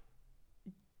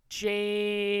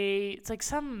it's like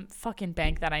some fucking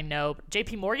bank that I know.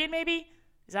 JP Morgan, maybe?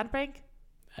 Is that a bank?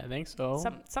 I think so.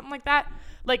 Something like that.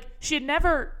 She had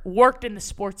never worked in the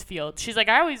sports field. She's like,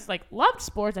 I always loved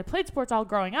sports. I played sports all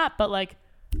growing up, but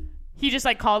he just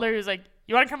called her. He was like,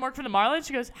 you want to come work for the Marlins?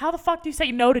 She goes, how the fuck do you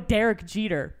say no to Derek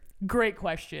Jeter? Great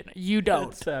question. You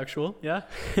don't. That's factual. Yeah.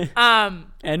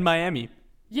 And Miami.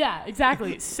 Yeah,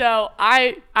 exactly. So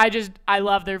I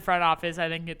love their front office. I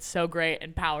think it's so great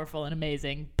and powerful and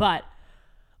amazing. But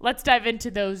let's dive into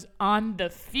those on the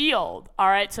field. All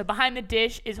right. So behind the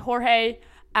dish is Jorge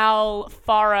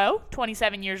Alfaro,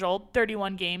 27 years old,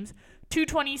 31 games,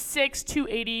 226,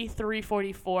 280,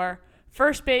 344.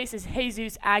 First base is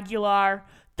Jesus Aguilar,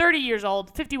 30 years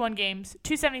old, 51 games,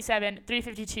 277,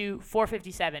 352,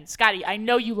 457. Scotty, I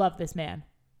know you love this man.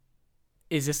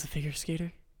 Is this the figure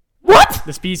skater? What?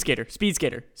 The speed skater. Speed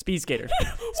skater. Speed skater. What?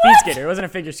 Speed skater. It wasn't a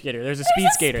figure skater. There's a speed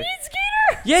skater. Speed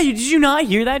skater? Yeah, did you not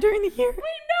hear that during the year? Wait,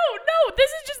 no. This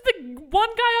is just the one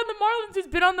guy on the Marlins who's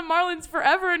been on the Marlins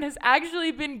forever and has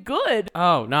actually been good.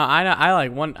 Oh, no, I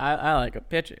like a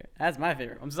pitcher. That's my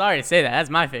favorite. I'm sorry to say that.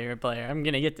 That's my favorite player. I'm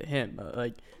going to get to him. But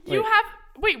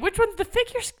Wait, which one's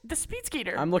the speed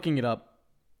skater? I'm looking it up.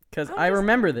 Because I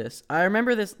remember this.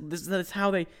 That's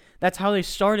how they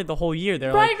started the whole year.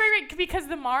 They're right. Because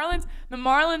the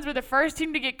Marlins were the first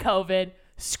team to get COVID.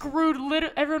 Screwed.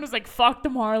 Everyone was like, "Fuck the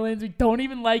Marlins. We don't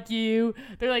even like you."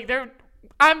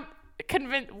 I'm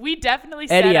convinced. We definitely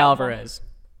said Eddie Alvarez.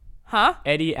 Huh?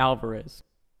 Eddie Alvarez.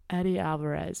 Eddie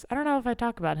Alvarez. I don't know if I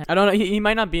talk about him. I don't know. He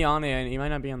might not be on it. He might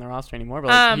not be on the roster anymore.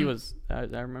 But he was. I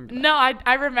remember. No,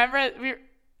 I remember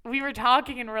we were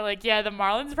talking and we're like, yeah, the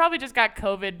Marlins probably just got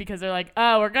COVID because they're like,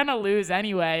 oh, we're gonna lose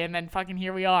anyway, and then fucking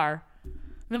here we are.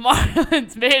 The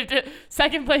Marlins made it to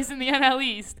second place in the NL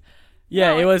East.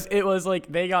 Yeah, no, it was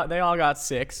like they all got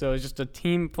sick, so it was just a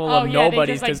team full of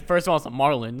nobodies. Because first of all, it's the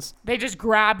Marlins. They just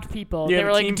grabbed people. They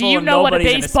were like, "Do you know what a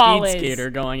baseball is?" And a speed skater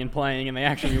going and playing, and they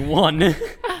actually won.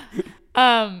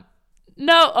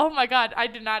 No, oh my God, I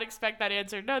did not expect that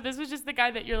answer. No, this was just the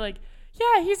guy that you're like,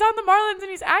 yeah, he's on the Marlins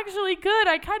and he's actually good.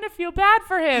 I kind of feel bad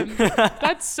for him.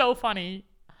 That's so funny.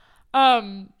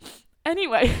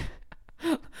 Anyway,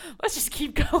 let's just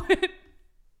keep going.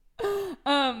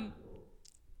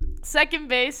 Second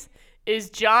base is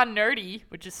John Nerdy,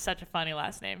 which is such a funny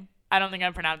last name. I don't think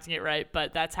I'm pronouncing it right,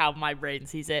 but that's how my brain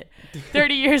sees it.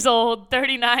 30 years old,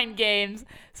 39 games,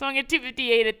 swung at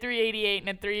 258, a 388, and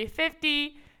a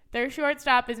 350. Their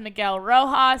shortstop is Miguel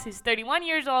Rojas. He's 31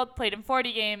 years old, played in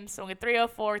 40 games, swung at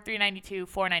 304, 392,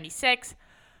 496.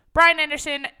 Brian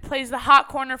Anderson plays the hot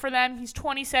corner for them. He's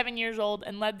 27 years old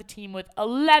and led the team with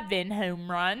 11 home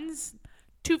runs,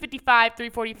 255,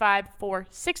 345,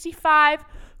 465.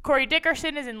 Corey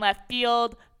Dickerson is in left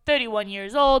field, 31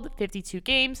 years old, 52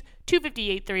 games,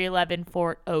 258, 311,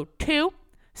 402.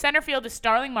 Center field is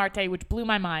Starling Marte, which blew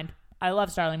my mind. I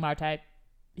love Starling Marte.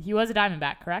 He was a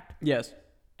Diamondback, correct? Yes.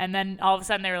 And then all of a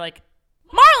sudden they were like,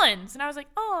 Marlins! And I was like,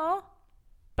 oh.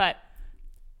 But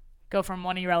go from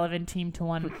one irrelevant team to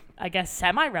one, I guess,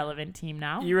 semi-relevant team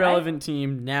now. Irrelevant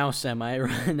team, now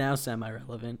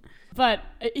semi-relevant. But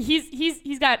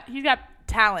he's got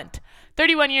talent.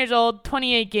 31 years old,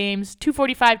 28 games,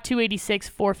 245, 286,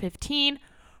 415.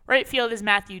 Right field is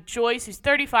Matthew Joyce, who's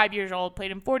 35 years old,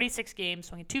 played in 46 games,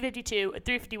 swinging 252, a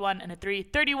 351, and a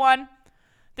 331.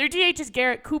 Their DH is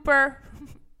Garrett Cooper.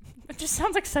 It just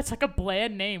sounds like such like a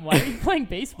bland name. Why are you playing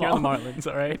baseball? You're the Marlins,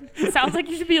 all right? It sounds like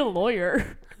you should be a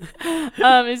lawyer.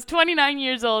 Is 29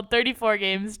 years old, 34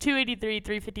 games, 283,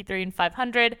 353, and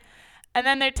 500. And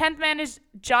then their 10th man is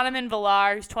Jonathan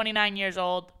Villar, who's 29 years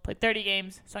old, played 30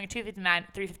 games, swung a 259,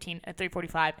 315, and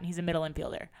 345, and he's a middle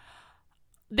infielder.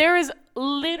 There is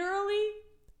literally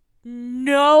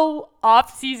no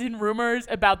off-season rumors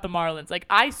about the Marlins. Like,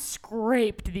 I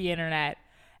scraped the internet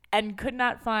and could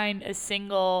not find a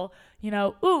single,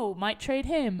 ooh, might trade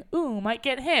him, ooh, might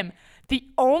get him. The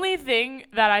only thing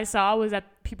that I saw was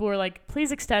that people were like,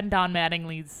 please extend Don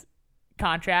Mattingly's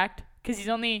contract, because he's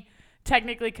only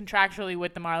technically contractually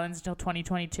with the Marlins until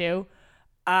 2022.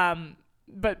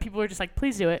 But people were just like,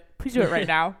 please do it right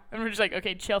now. And we're just like,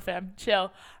 okay, chill, fam,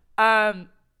 chill.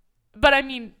 But I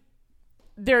mean,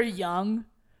 they're young,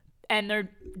 and they're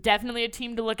definitely a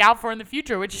team to look out for in the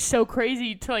future, which is so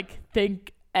crazy to like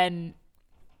think and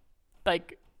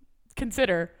like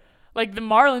consider. Like the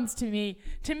Marlins,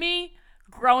 to me,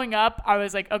 growing up, I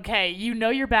was like, okay,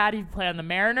 you're bad if you play on the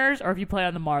Mariners or if you play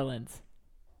on the Marlins.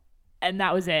 And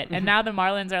that was it. And now the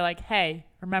Marlins are like, hey,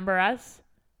 remember us?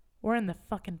 We're in the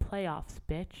fucking playoffs,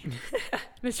 bitch. And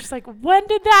it's just like, when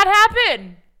did that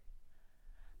happen?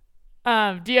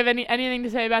 Do you have anything to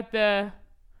say about the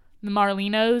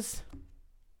Marlinos?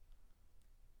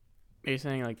 Are you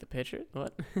saying like the pitcher?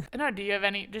 What? No, do you have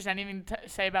anything to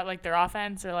say about like their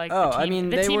offense or like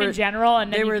the team in general,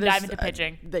 and then you can dive into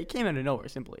pitching? They came out of nowhere,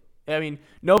 simply. I mean,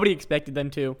 nobody expected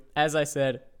them to. As I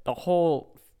said, the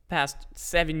whole past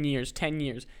 7 years, 10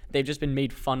 years, they've just been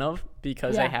made fun of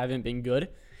because they haven't been good.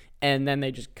 And then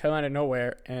they just come out of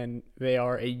nowhere, and they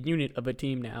are a unit of a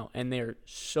team now, and they're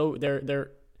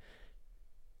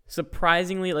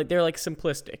surprisingly, like, they're like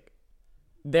simplistic.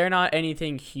 They're not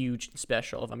anything huge and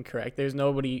special, if I'm correct. There's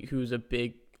nobody who's a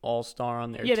big all-star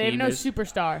on their team. Yeah, they have no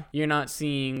superstar. You're not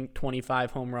seeing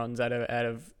 25 home runs out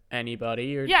of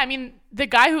anybody. Yeah, I mean, the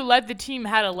guy who led the team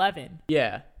had 11.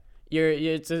 Yeah.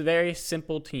 It's a very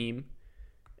simple team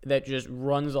that just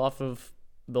runs off of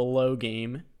the low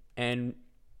game and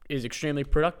is extremely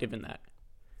productive in that.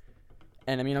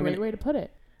 And I mean, Great way to put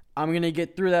it. I'm going to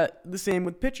get through that the same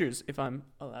with pitchers if I'm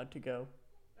allowed to go.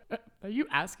 Are you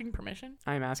asking permission?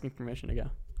 I'm asking permission to go.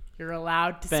 You're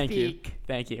allowed to speak.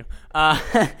 Thank you.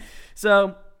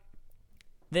 So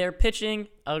their pitching,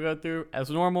 I'll go through as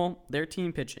normal. Their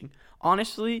team pitching.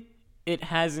 Honestly,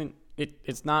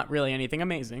 it's not really anything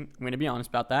amazing. I'm going to be honest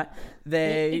about that.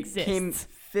 They came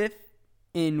 5th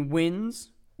in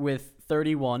wins with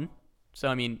 31. So,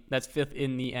 I mean, that's 5th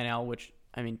in the NL, which,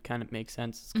 I mean, kind of makes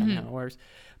sense. It's kind of how it works.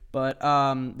 But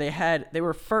they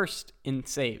were 1st in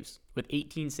saves with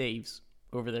 18 saves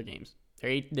over their games.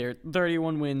 They're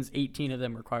 31 wins, 18 of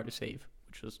them required a save,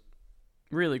 which was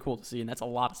really cool to see, and that's a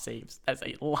lot of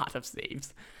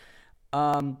saves.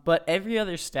 But every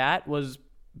other stat was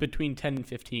between 10 and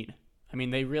 15. I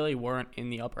mean, they really weren't in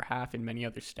the upper half in many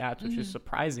other stats, which is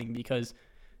surprising because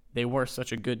they were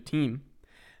such a good team.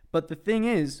 But the thing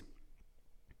is,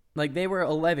 like, they were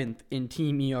 11th in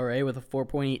team ERA with a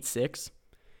 4.86.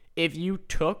 If you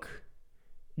took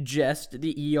just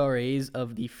the ERAs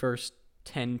of the first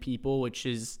 10 people, which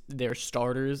is their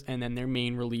starters and then their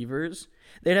main relievers,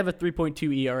 they'd have a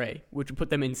 3.2 ERA, which would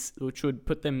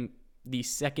put them the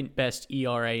second best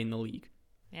ERA in the league.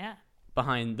 Yeah.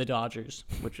 Behind the Dodgers,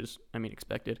 which is, I mean,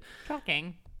 expected.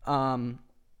 Shocking.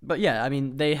 But yeah, I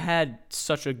mean, they had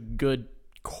such a good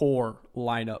core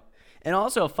lineup. And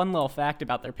also a fun little fact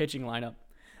about their pitching lineup.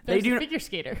 There's a figure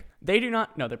skater. Their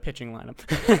pitching lineup.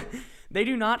 They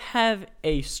do not have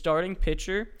a starting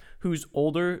pitcher who's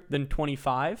older than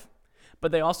 25,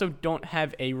 but they also don't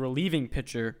have a relieving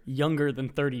pitcher younger than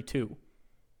 32.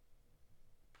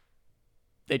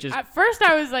 At first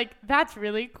I was like, that's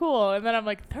really cool. And then I'm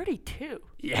like, 32?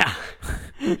 Yeah.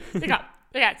 They got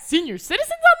senior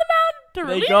citizens on the mound to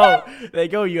relieve them? They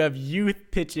go, you have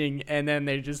youth pitching, and then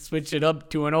they just switch it up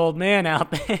to an old man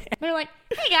out there. They're like,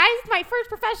 hey guys, it's my first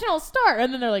professional start.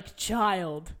 And then they're like,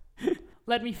 child,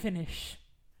 let me finish.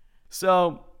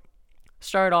 So,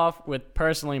 start off with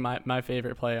personally my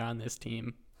favorite player on this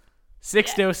team,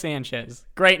 Sixto Sanchez.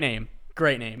 Great name.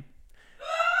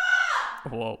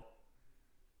 Whoa.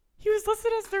 He was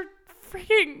listed as their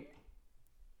freaking...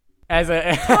 as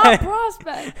a top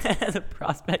prospect. as a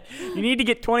prospect. You need to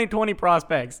get 2020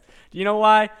 prospects. Do you know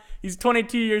why? He's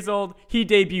 22 years old. He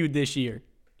debuted this year.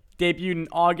 Debuted in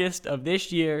August of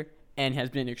this year and has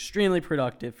been extremely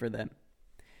productive for them.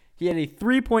 He had a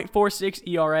 3.46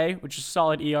 ERA, which is a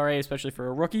solid ERA, especially for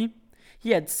a rookie.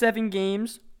 He had 7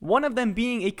 games, one of them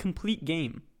being a complete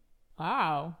game.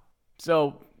 Wow.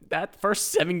 So that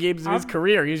first 7 games of his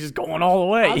career, he's just going all the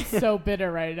way. I'm so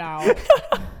bitter right now.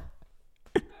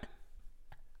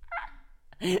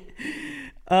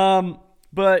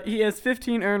 But he has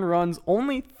 15 earned runs,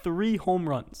 only 3 home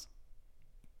runs.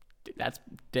 Dude, that's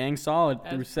dang solid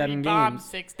through 7 games.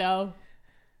 6-0.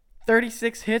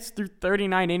 36 hits through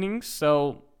 39 innings,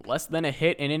 so less than a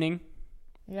hit an inning.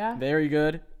 Yeah. Very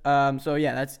good. So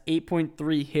yeah, that's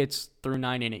 8.3 hits through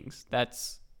 9 innings.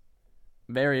 That's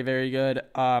very, very good.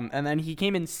 And then he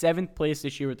came in 7th place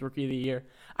this year with Rookie of the Year.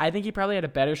 I think he probably had a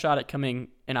better shot at coming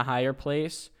in a higher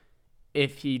place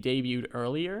if he debuted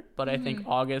earlier, but I think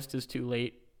August is too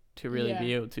late to really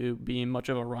be able to be in much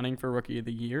of a running for Rookie of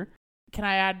the Year. Can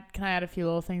I add a few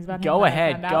little things about him? Go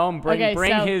ahead. Go and bring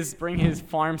Okay, his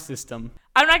farm system.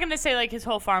 I'm not going to say like his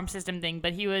whole farm system thing,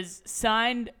 but he was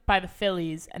signed by the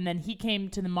Phillies, and then he came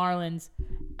to the Marlins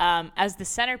as the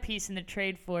centerpiece in the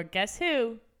trade for, guess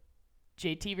who?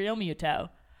 JT Realmuto.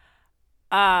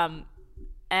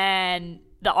 And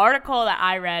the article that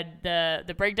I read,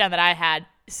 the breakdown that I had,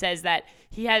 says that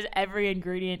he has every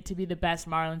ingredient to be the best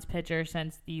Marlins pitcher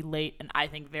since the late and I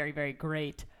think very, very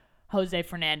great Jose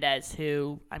Fernandez,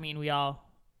 who, I mean, we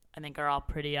all, I think, are all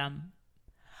pretty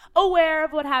aware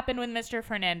of what happened with Mr.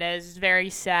 Fernandez. It's very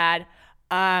sad.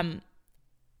 I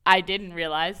didn't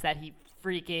realize that he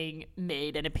freaking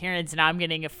made an appearance, and now I'm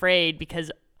getting afraid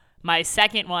because my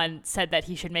second one said that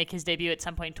he should make his debut at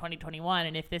some point in 2021,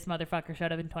 and if this motherfucker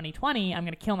showed up in 2020, I'm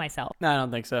going to kill myself. No, I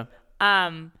don't think so.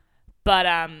 But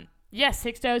yeah,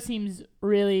 Sixto seems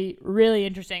really, really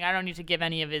interesting. I don't need to give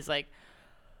any of his like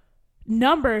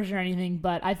numbers or anything,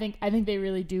 but I think they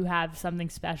really do have something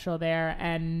special there,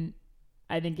 and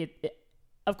I think it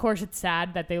of course it's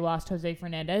sad that they lost Jose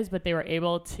Fernandez, but they were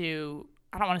able to,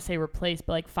 I don't want to say replace,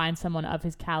 but like find someone of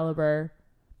his caliber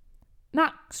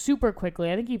not super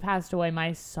quickly. I think he passed away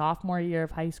my sophomore year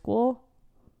of high school.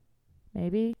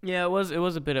 Maybe. Yeah, it was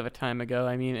a bit of a time ago.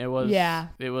 I mean, it was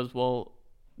the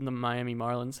Miami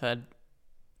Marlins had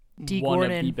one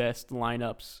of the best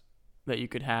lineups that you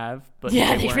could have, but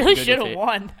yeah, they really should have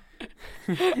won.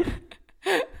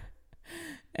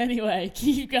 Anyway,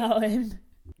 keep going.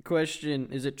 Question: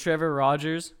 is it Trevor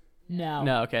Rogers? No.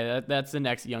 No, okay, that's the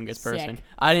next youngest person.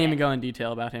 I didn't even go in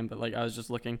detail about him, but like I was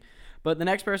just looking. But the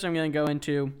next person I'm going to go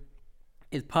into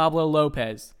is Pablo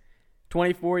Lopez,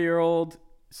 24-year-old.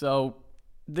 So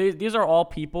these are all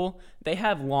people. They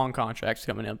have long contracts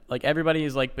coming up. Like everybody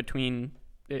is like between.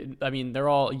 I mean, they're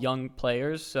all young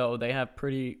players, so they have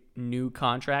pretty new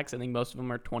contracts. I think most of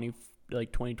them are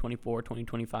 2024,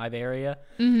 2025 area.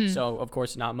 Mm-hmm. So, of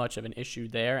course, not much of an issue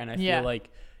there. And I feel like,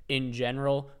 in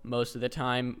general, most of the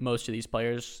time, most of these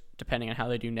players, depending on how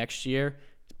they do next year,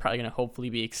 it's probably going to hopefully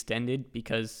be extended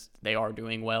because they are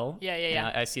doing well.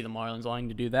 Yeah. I see the Marlins wanting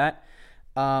to do that.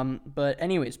 But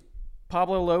anyways,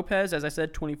 Pablo Lopez, as I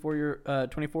said,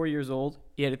 24 years old.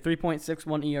 He had a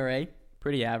 3.61 ERA,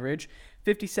 pretty average.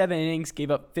 57 innings,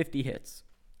 gave up 50 hits.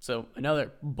 So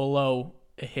another below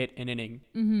a hit an inning.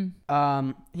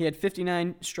 Mm-hmm. He had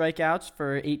 59 strikeouts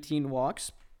for 18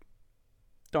 walks.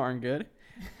 Darn good.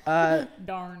 Darn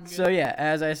good. So yeah,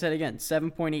 as I said again,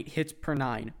 7.8 hits per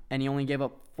 9, and he only gave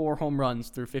up 4 home runs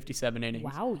through 57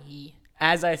 innings. Wowie.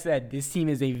 As I said, this team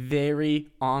is a very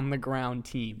on the ground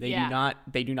team. They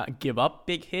do not give up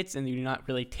big hits, and they do not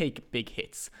really take big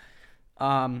hits.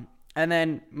 And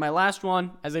then my last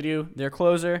one, as I do, their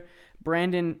closer,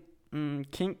 Brandon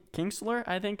Kingsler,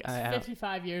 I think. He's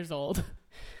 55 years old.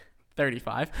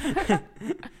 35.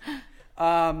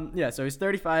 So he's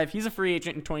 35. He's a free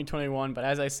agent in 2021, but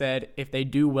as I said, if they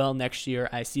do well next year,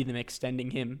 I see them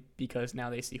extending him because now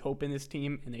they see hope in this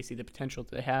team and they see the potential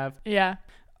they have. Yeah.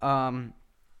 He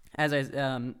had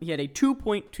a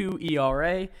 2.2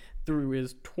 ERA through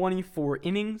his 24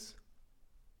 innings.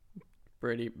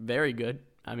 Very good.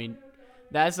 I mean,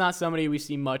 that's not somebody we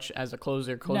see much as a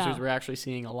closer. Closers, we're actually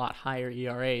seeing a lot higher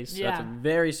ERAs, so that's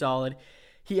very solid.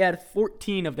 He had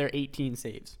 14 of their 18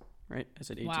 saves, right? I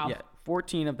said 18. Wow. Yeah,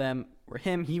 14 of them were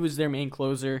him. He was their main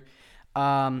closer.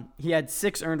 He had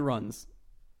 6 earned runs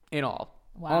in all.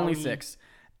 Wow. Only 6.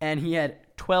 And he had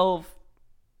 12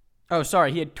 of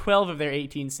their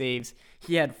 18 saves.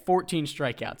 He had 14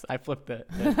 strikeouts. I flipped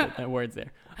the words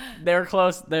there. They were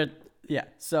close.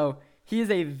 So He is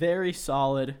a very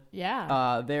solid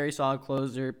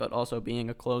closer, but also being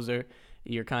a closer,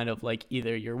 you're kind of like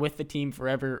either you're with the team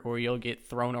forever or you'll get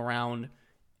thrown around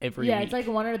every week. Yeah, it's like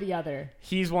one or the other.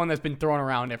 He's one that's been thrown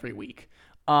around every week.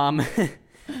 But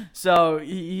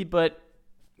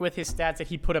with his stats that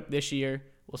he put up this year,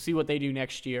 we'll see what they do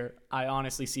next year. I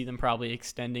honestly see them probably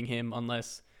extending him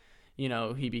unless,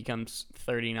 he becomes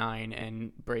 39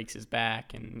 and breaks his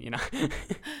back and,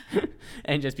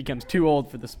 and just becomes too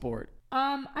old for the sport.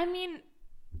 I mean,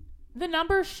 the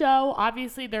numbers show,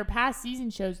 obviously their past season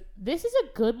shows, this is a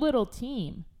good little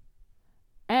team.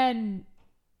 And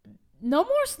no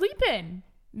more sleeping.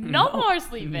 No more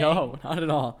sleeping. No, not at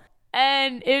all.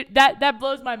 And that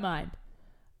blows my mind.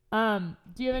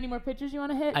 Do you have any more pitchers you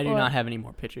want to hit? I do not have any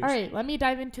more pitchers. All right, let me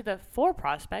dive into the 4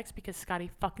 prospects because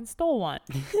Scotty fucking stole one.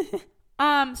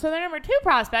 So their number 2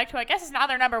 prospect, who I guess is now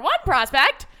their number 1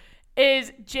 prospect,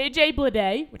 is JJ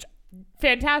Bleday, which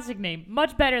fantastic name,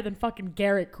 much better than fucking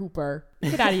Garrett Cooper.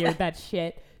 Get out of here with that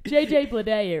shit. JJ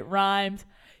Bleday, it rhymes.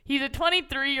 He's a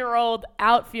 23-year-old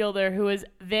outfielder who was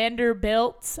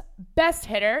Vanderbilt's best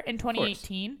hitter in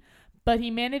 2018. But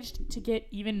he managed to get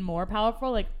even more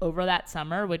powerful, over that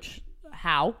summer,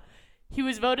 how? He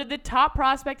was voted the top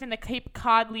prospect in the Cape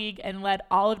Cod League and led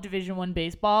all of Division I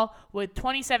baseball with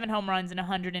 27 home runs and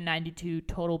 192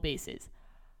 total bases.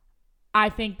 I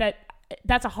think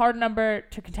that's a hard number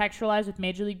to contextualize with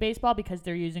Major League Baseball because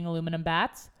they're using aluminum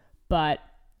bats, but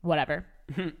whatever.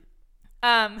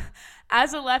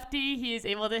 As a lefty, he is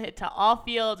able to hit to all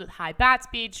fields with high bat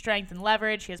speed, strength, and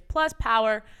leverage. He has plus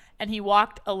power, and he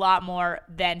walked a lot more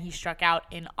than he struck out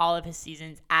in all of his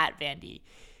seasons at Vandy.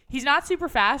 He's not super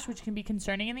fast, which can be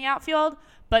concerning in the outfield,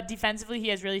 but defensively he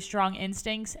has really strong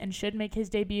instincts and should make his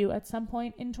debut at some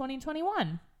point in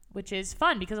 2021, which is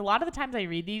fun because a lot of the times I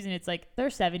read these and it's like, they're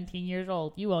 17 years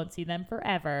old. You won't see them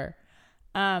forever.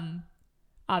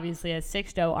 Obviously, as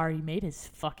Sixto already made his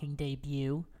fucking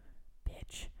debut.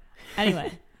 Bitch.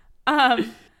 Anyway,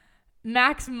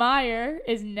 Max Meyer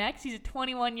is next. He's a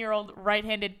 21-year-old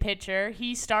right-handed pitcher.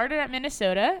 He started at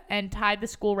Minnesota and tied the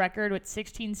school record with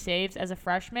 16 saves as a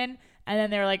freshman. And then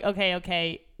they were like,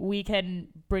 okay, we can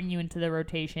bring you into the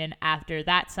rotation. After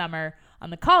that summer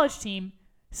on the college team,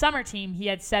 summer team, he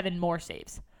had 7 more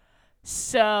saves.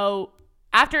 So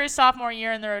after his sophomore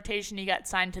year in the rotation, he got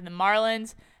signed to the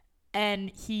Marlins. And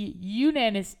he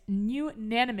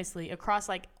unanimously across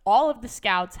all of the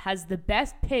scouts has the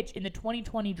best pitch in the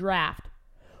 2020 draft,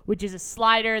 which is a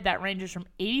slider that ranges from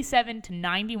 87 to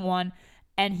 91,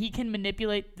 and he can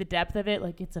manipulate the depth of it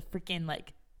like it's a freaking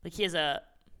he has a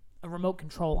remote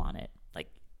control on it,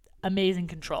 amazing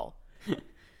control.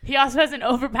 He also has an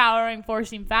overpowering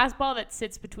 4-seam fastball that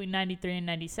sits between 93 and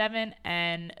 97,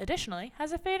 and additionally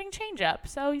has a fading changeup,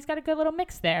 so he's got a good little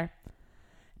mix there.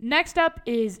 Next up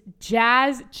is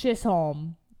Jazz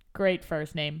Chisholm. Great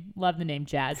first name. Love the name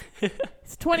Jazz. He's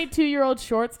a 22-year-old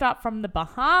shortstop from the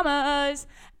Bahamas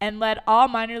and led all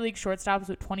minor league shortstops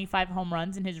with 25 home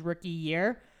runs in his rookie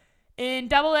year.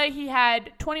 In AA, he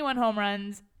had 21 home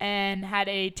runs and had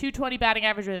a .220 batting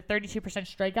average with a 32%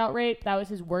 strikeout rate. That was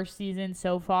his worst season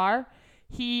so far.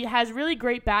 He has really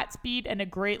great bat speed and a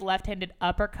great left-handed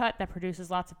uppercut that produces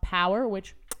lots of power,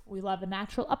 which we love a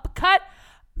natural uppercut.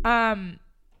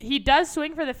 He does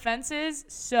swing for the fences,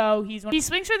 so he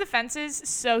swings for the fences,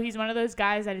 so he's one of those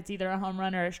guys that it's either a home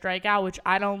run or a strikeout, which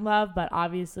I don't love, but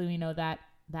obviously we know that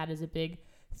is a big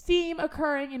theme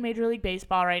occurring in Major League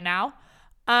Baseball right now.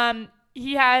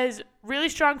 He has really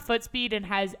strong foot speed and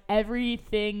has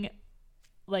everything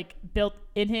built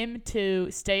in him to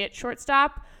stay at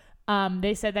shortstop.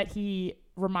 They said that he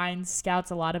reminds scouts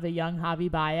a lot of a young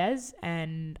Javi Baez,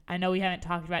 and I know we haven't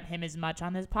talked about him as much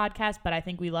on this podcast, but I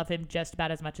think we love him just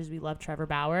about as much as we love Trevor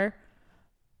Bauer.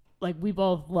 We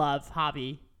both love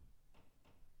Javi.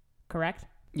 Correct?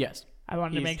 Yes. I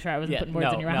wanted to make sure I wasn't putting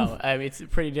words in your mouth. No, I mean, it's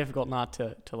pretty difficult not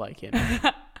to like him.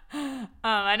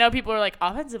 I know people are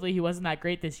offensively he wasn't that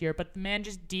great this year, but the man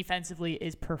just defensively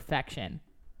is perfection.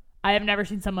 I have never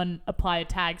seen someone apply a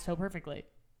tag so perfectly.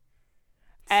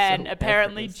 And so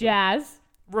apparently Jazz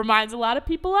reminds a lot of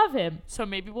people of him. So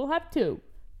maybe we'll have 2.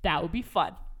 That would be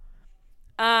fun.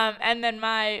 And then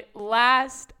my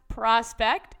last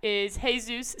prospect is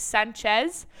Jesus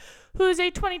Sanchez, who's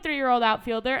a 23-year-old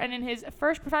outfielder. And in his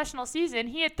first professional season,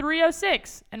 he had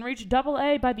 .306 and reached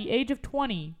AA by the age of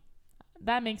 20.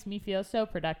 That makes me feel so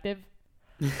productive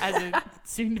as a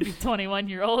soon-to-be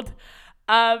 21-year-old.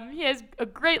 He has a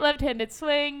great left-handed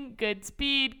swing, good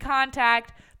speed,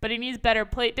 contact, but he needs better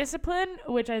plate discipline,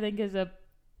 which I think is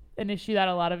an issue that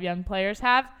a lot of young players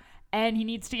have. And he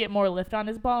needs to get more lift on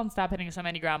his ball and stop hitting so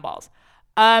many ground balls.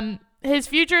 his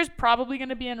future is probably going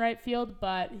to be in right field,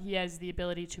 but he has the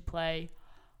ability to play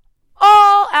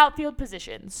all outfield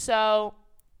positions. So,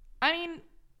 I mean,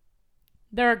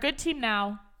 they're a good team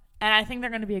now, and I think they're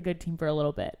going to be a good team for a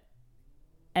little bit.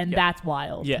 And that's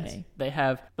wild to me. They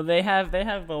have a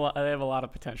lot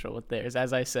of potential with theirs.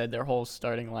 As I said, their whole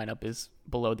starting lineup is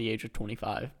below the age of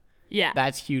 25. Yeah.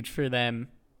 That's huge for them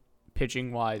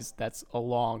pitching wise. That's a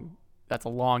long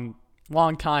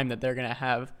time that they're going to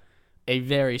have a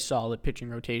very solid pitching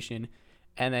rotation.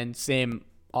 And then same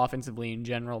offensively in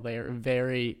general, they are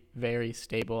very, very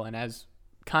stable. And as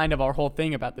kind of our whole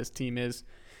thing about this team is,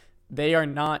 they are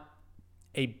not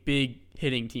a big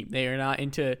hitting team. They are not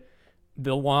into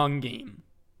the long game.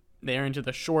 They are into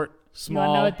the short,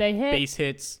 small base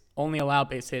hits, only allow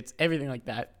base hits, everything like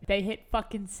that. They hit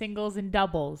fucking singles and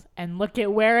doubles, and look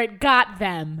at where it got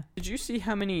them. Did you see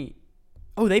how many...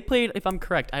 Oh, they played, if I'm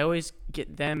correct, I always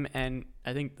get them and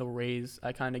I think the Rays,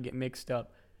 I kind of get mixed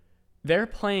up. They're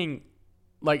playing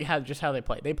like how they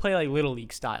play. They play like Little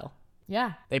League style.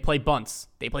 Yeah. They play bunts.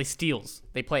 They play steals.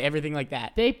 They play everything like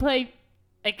that. They play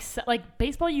like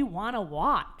baseball you want to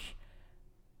watch.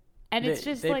 And it's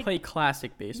just they play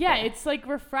classic baseball. Yeah, it's like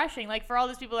refreshing. Like for all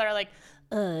those people that are like,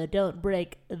 don't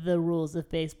break the rules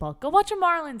of baseball. Go watch a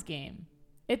Marlins game.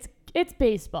 It's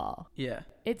baseball. Yeah.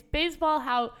 It's baseball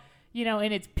how,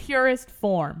 in its purest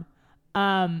form.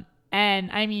 And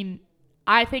I mean,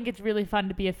 I think it's really fun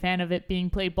to be a fan of it being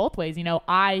played both ways.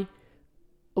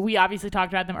 We obviously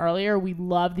talked about them earlier. We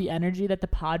love the energy that the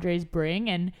Padres bring,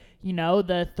 and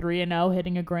the 3-0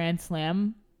 hitting a grand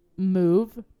slam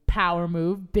move, power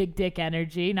move, big dick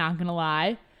energy, not gonna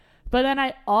lie. But then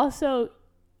I also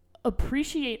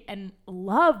appreciate and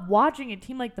love watching a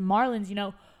team like the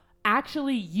Marlins,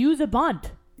 actually use a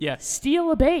bunt. Yeah.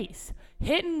 Steal a base,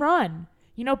 hit and run,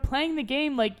 playing the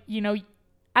game like,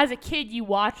 as a kid you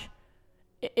watch,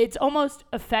 it's almost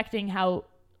affecting how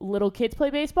little kids play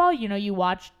baseball. You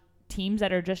watch teams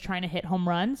that are just trying to hit home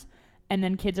runs, and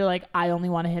then kids are like, I only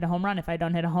want to hit a home run. If I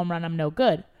don't hit a home run, I'm no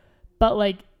good.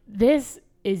 But this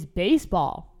is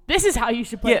baseball. This is how you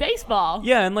should play baseball.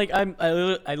 Yeah, and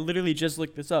I literally just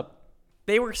looked this up.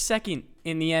 They were second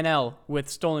in the NL with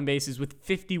stolen bases with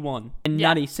 51, and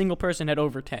not a single person had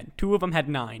over 10. 2 of them had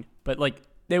 9, but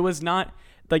there was not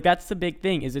that's the big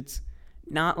thing is it's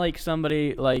not like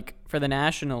somebody for the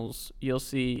Nationals you'll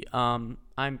see I'm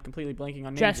completely blanking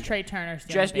on names. Just Trey Turner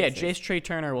stealing bases. Just Trey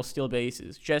Turner will steal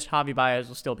bases. Just Javi Baez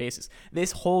will steal bases.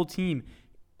 This whole team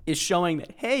is showing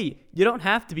that, hey, you don't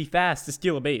have to be fast to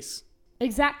steal a base.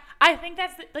 Exactly. I think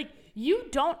that's you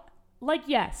don't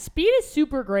speed is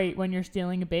super great when you're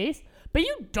stealing a base, but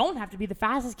you don't have to be the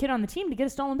fastest kid on the team to get a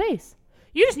stolen base.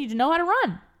 You just need to know how to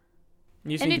run.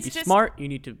 You just need to be smart. You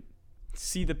need to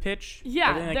see the pitch.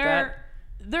 Yeah,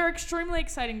 they're extremely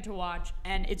exciting to watch,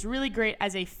 and it's really great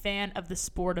as a fan of the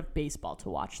sport of baseball to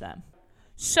watch them.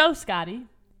 So, Scotty,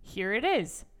 here it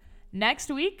is. Next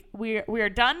week, we are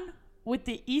done with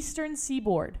the Eastern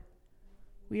Seaboard.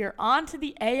 We are on to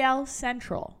the AL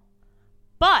Central.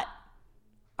 But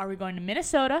are we going to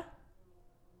Minnesota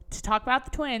to talk about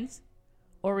the Twins,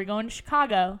 or are we going to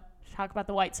Chicago to talk about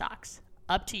the White Sox?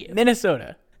 Up to you.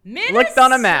 Minnesota. Looked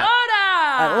on a map.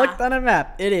 I looked on a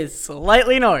map. It is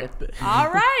slightly north.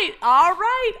 All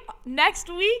right.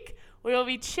 Next week, we will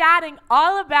be chatting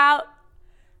all about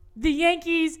the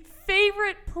Yankees'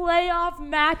 favorite playoff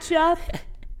matchup.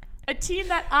 A team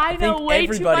that I know way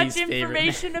too much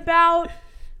information about.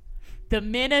 The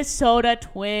Minnesota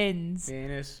Twins.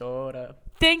 Minnesota.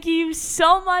 Thank you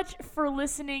so much for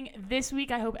listening this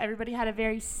week. I hope everybody had a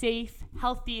very safe,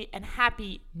 healthy, and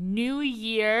happy new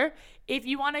year. If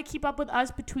you want to keep up with us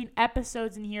between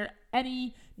episodes and hear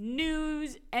any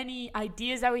news, any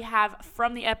ideas that we have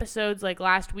from the episodes, like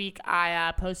last week,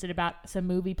 I posted about some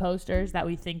movie posters that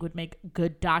we think would make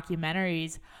good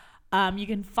documentaries. You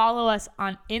can follow us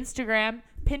on Instagram,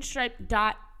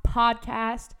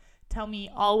 pinstripe.podcast. Tell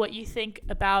me all what you think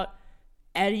about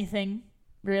anything,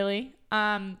 really.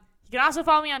 You can also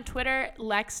follow me on Twitter,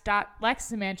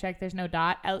 Lex_Semanchik. There's no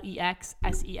dot.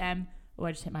 LEXSEM. Oh,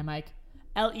 I just hit my mic.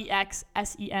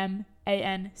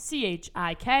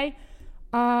 LEXSEMANCHIK.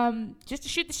 Just to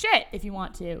shoot the shit if you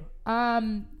want to.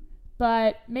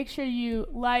 But make sure you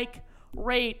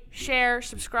rate, share,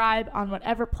 subscribe on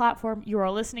whatever platform you are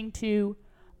listening to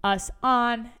us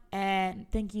on.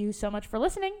 And thank you so much for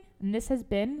listening. And this has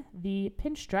been the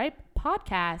Pinstripe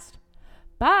Podcast.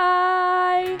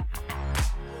 Bye.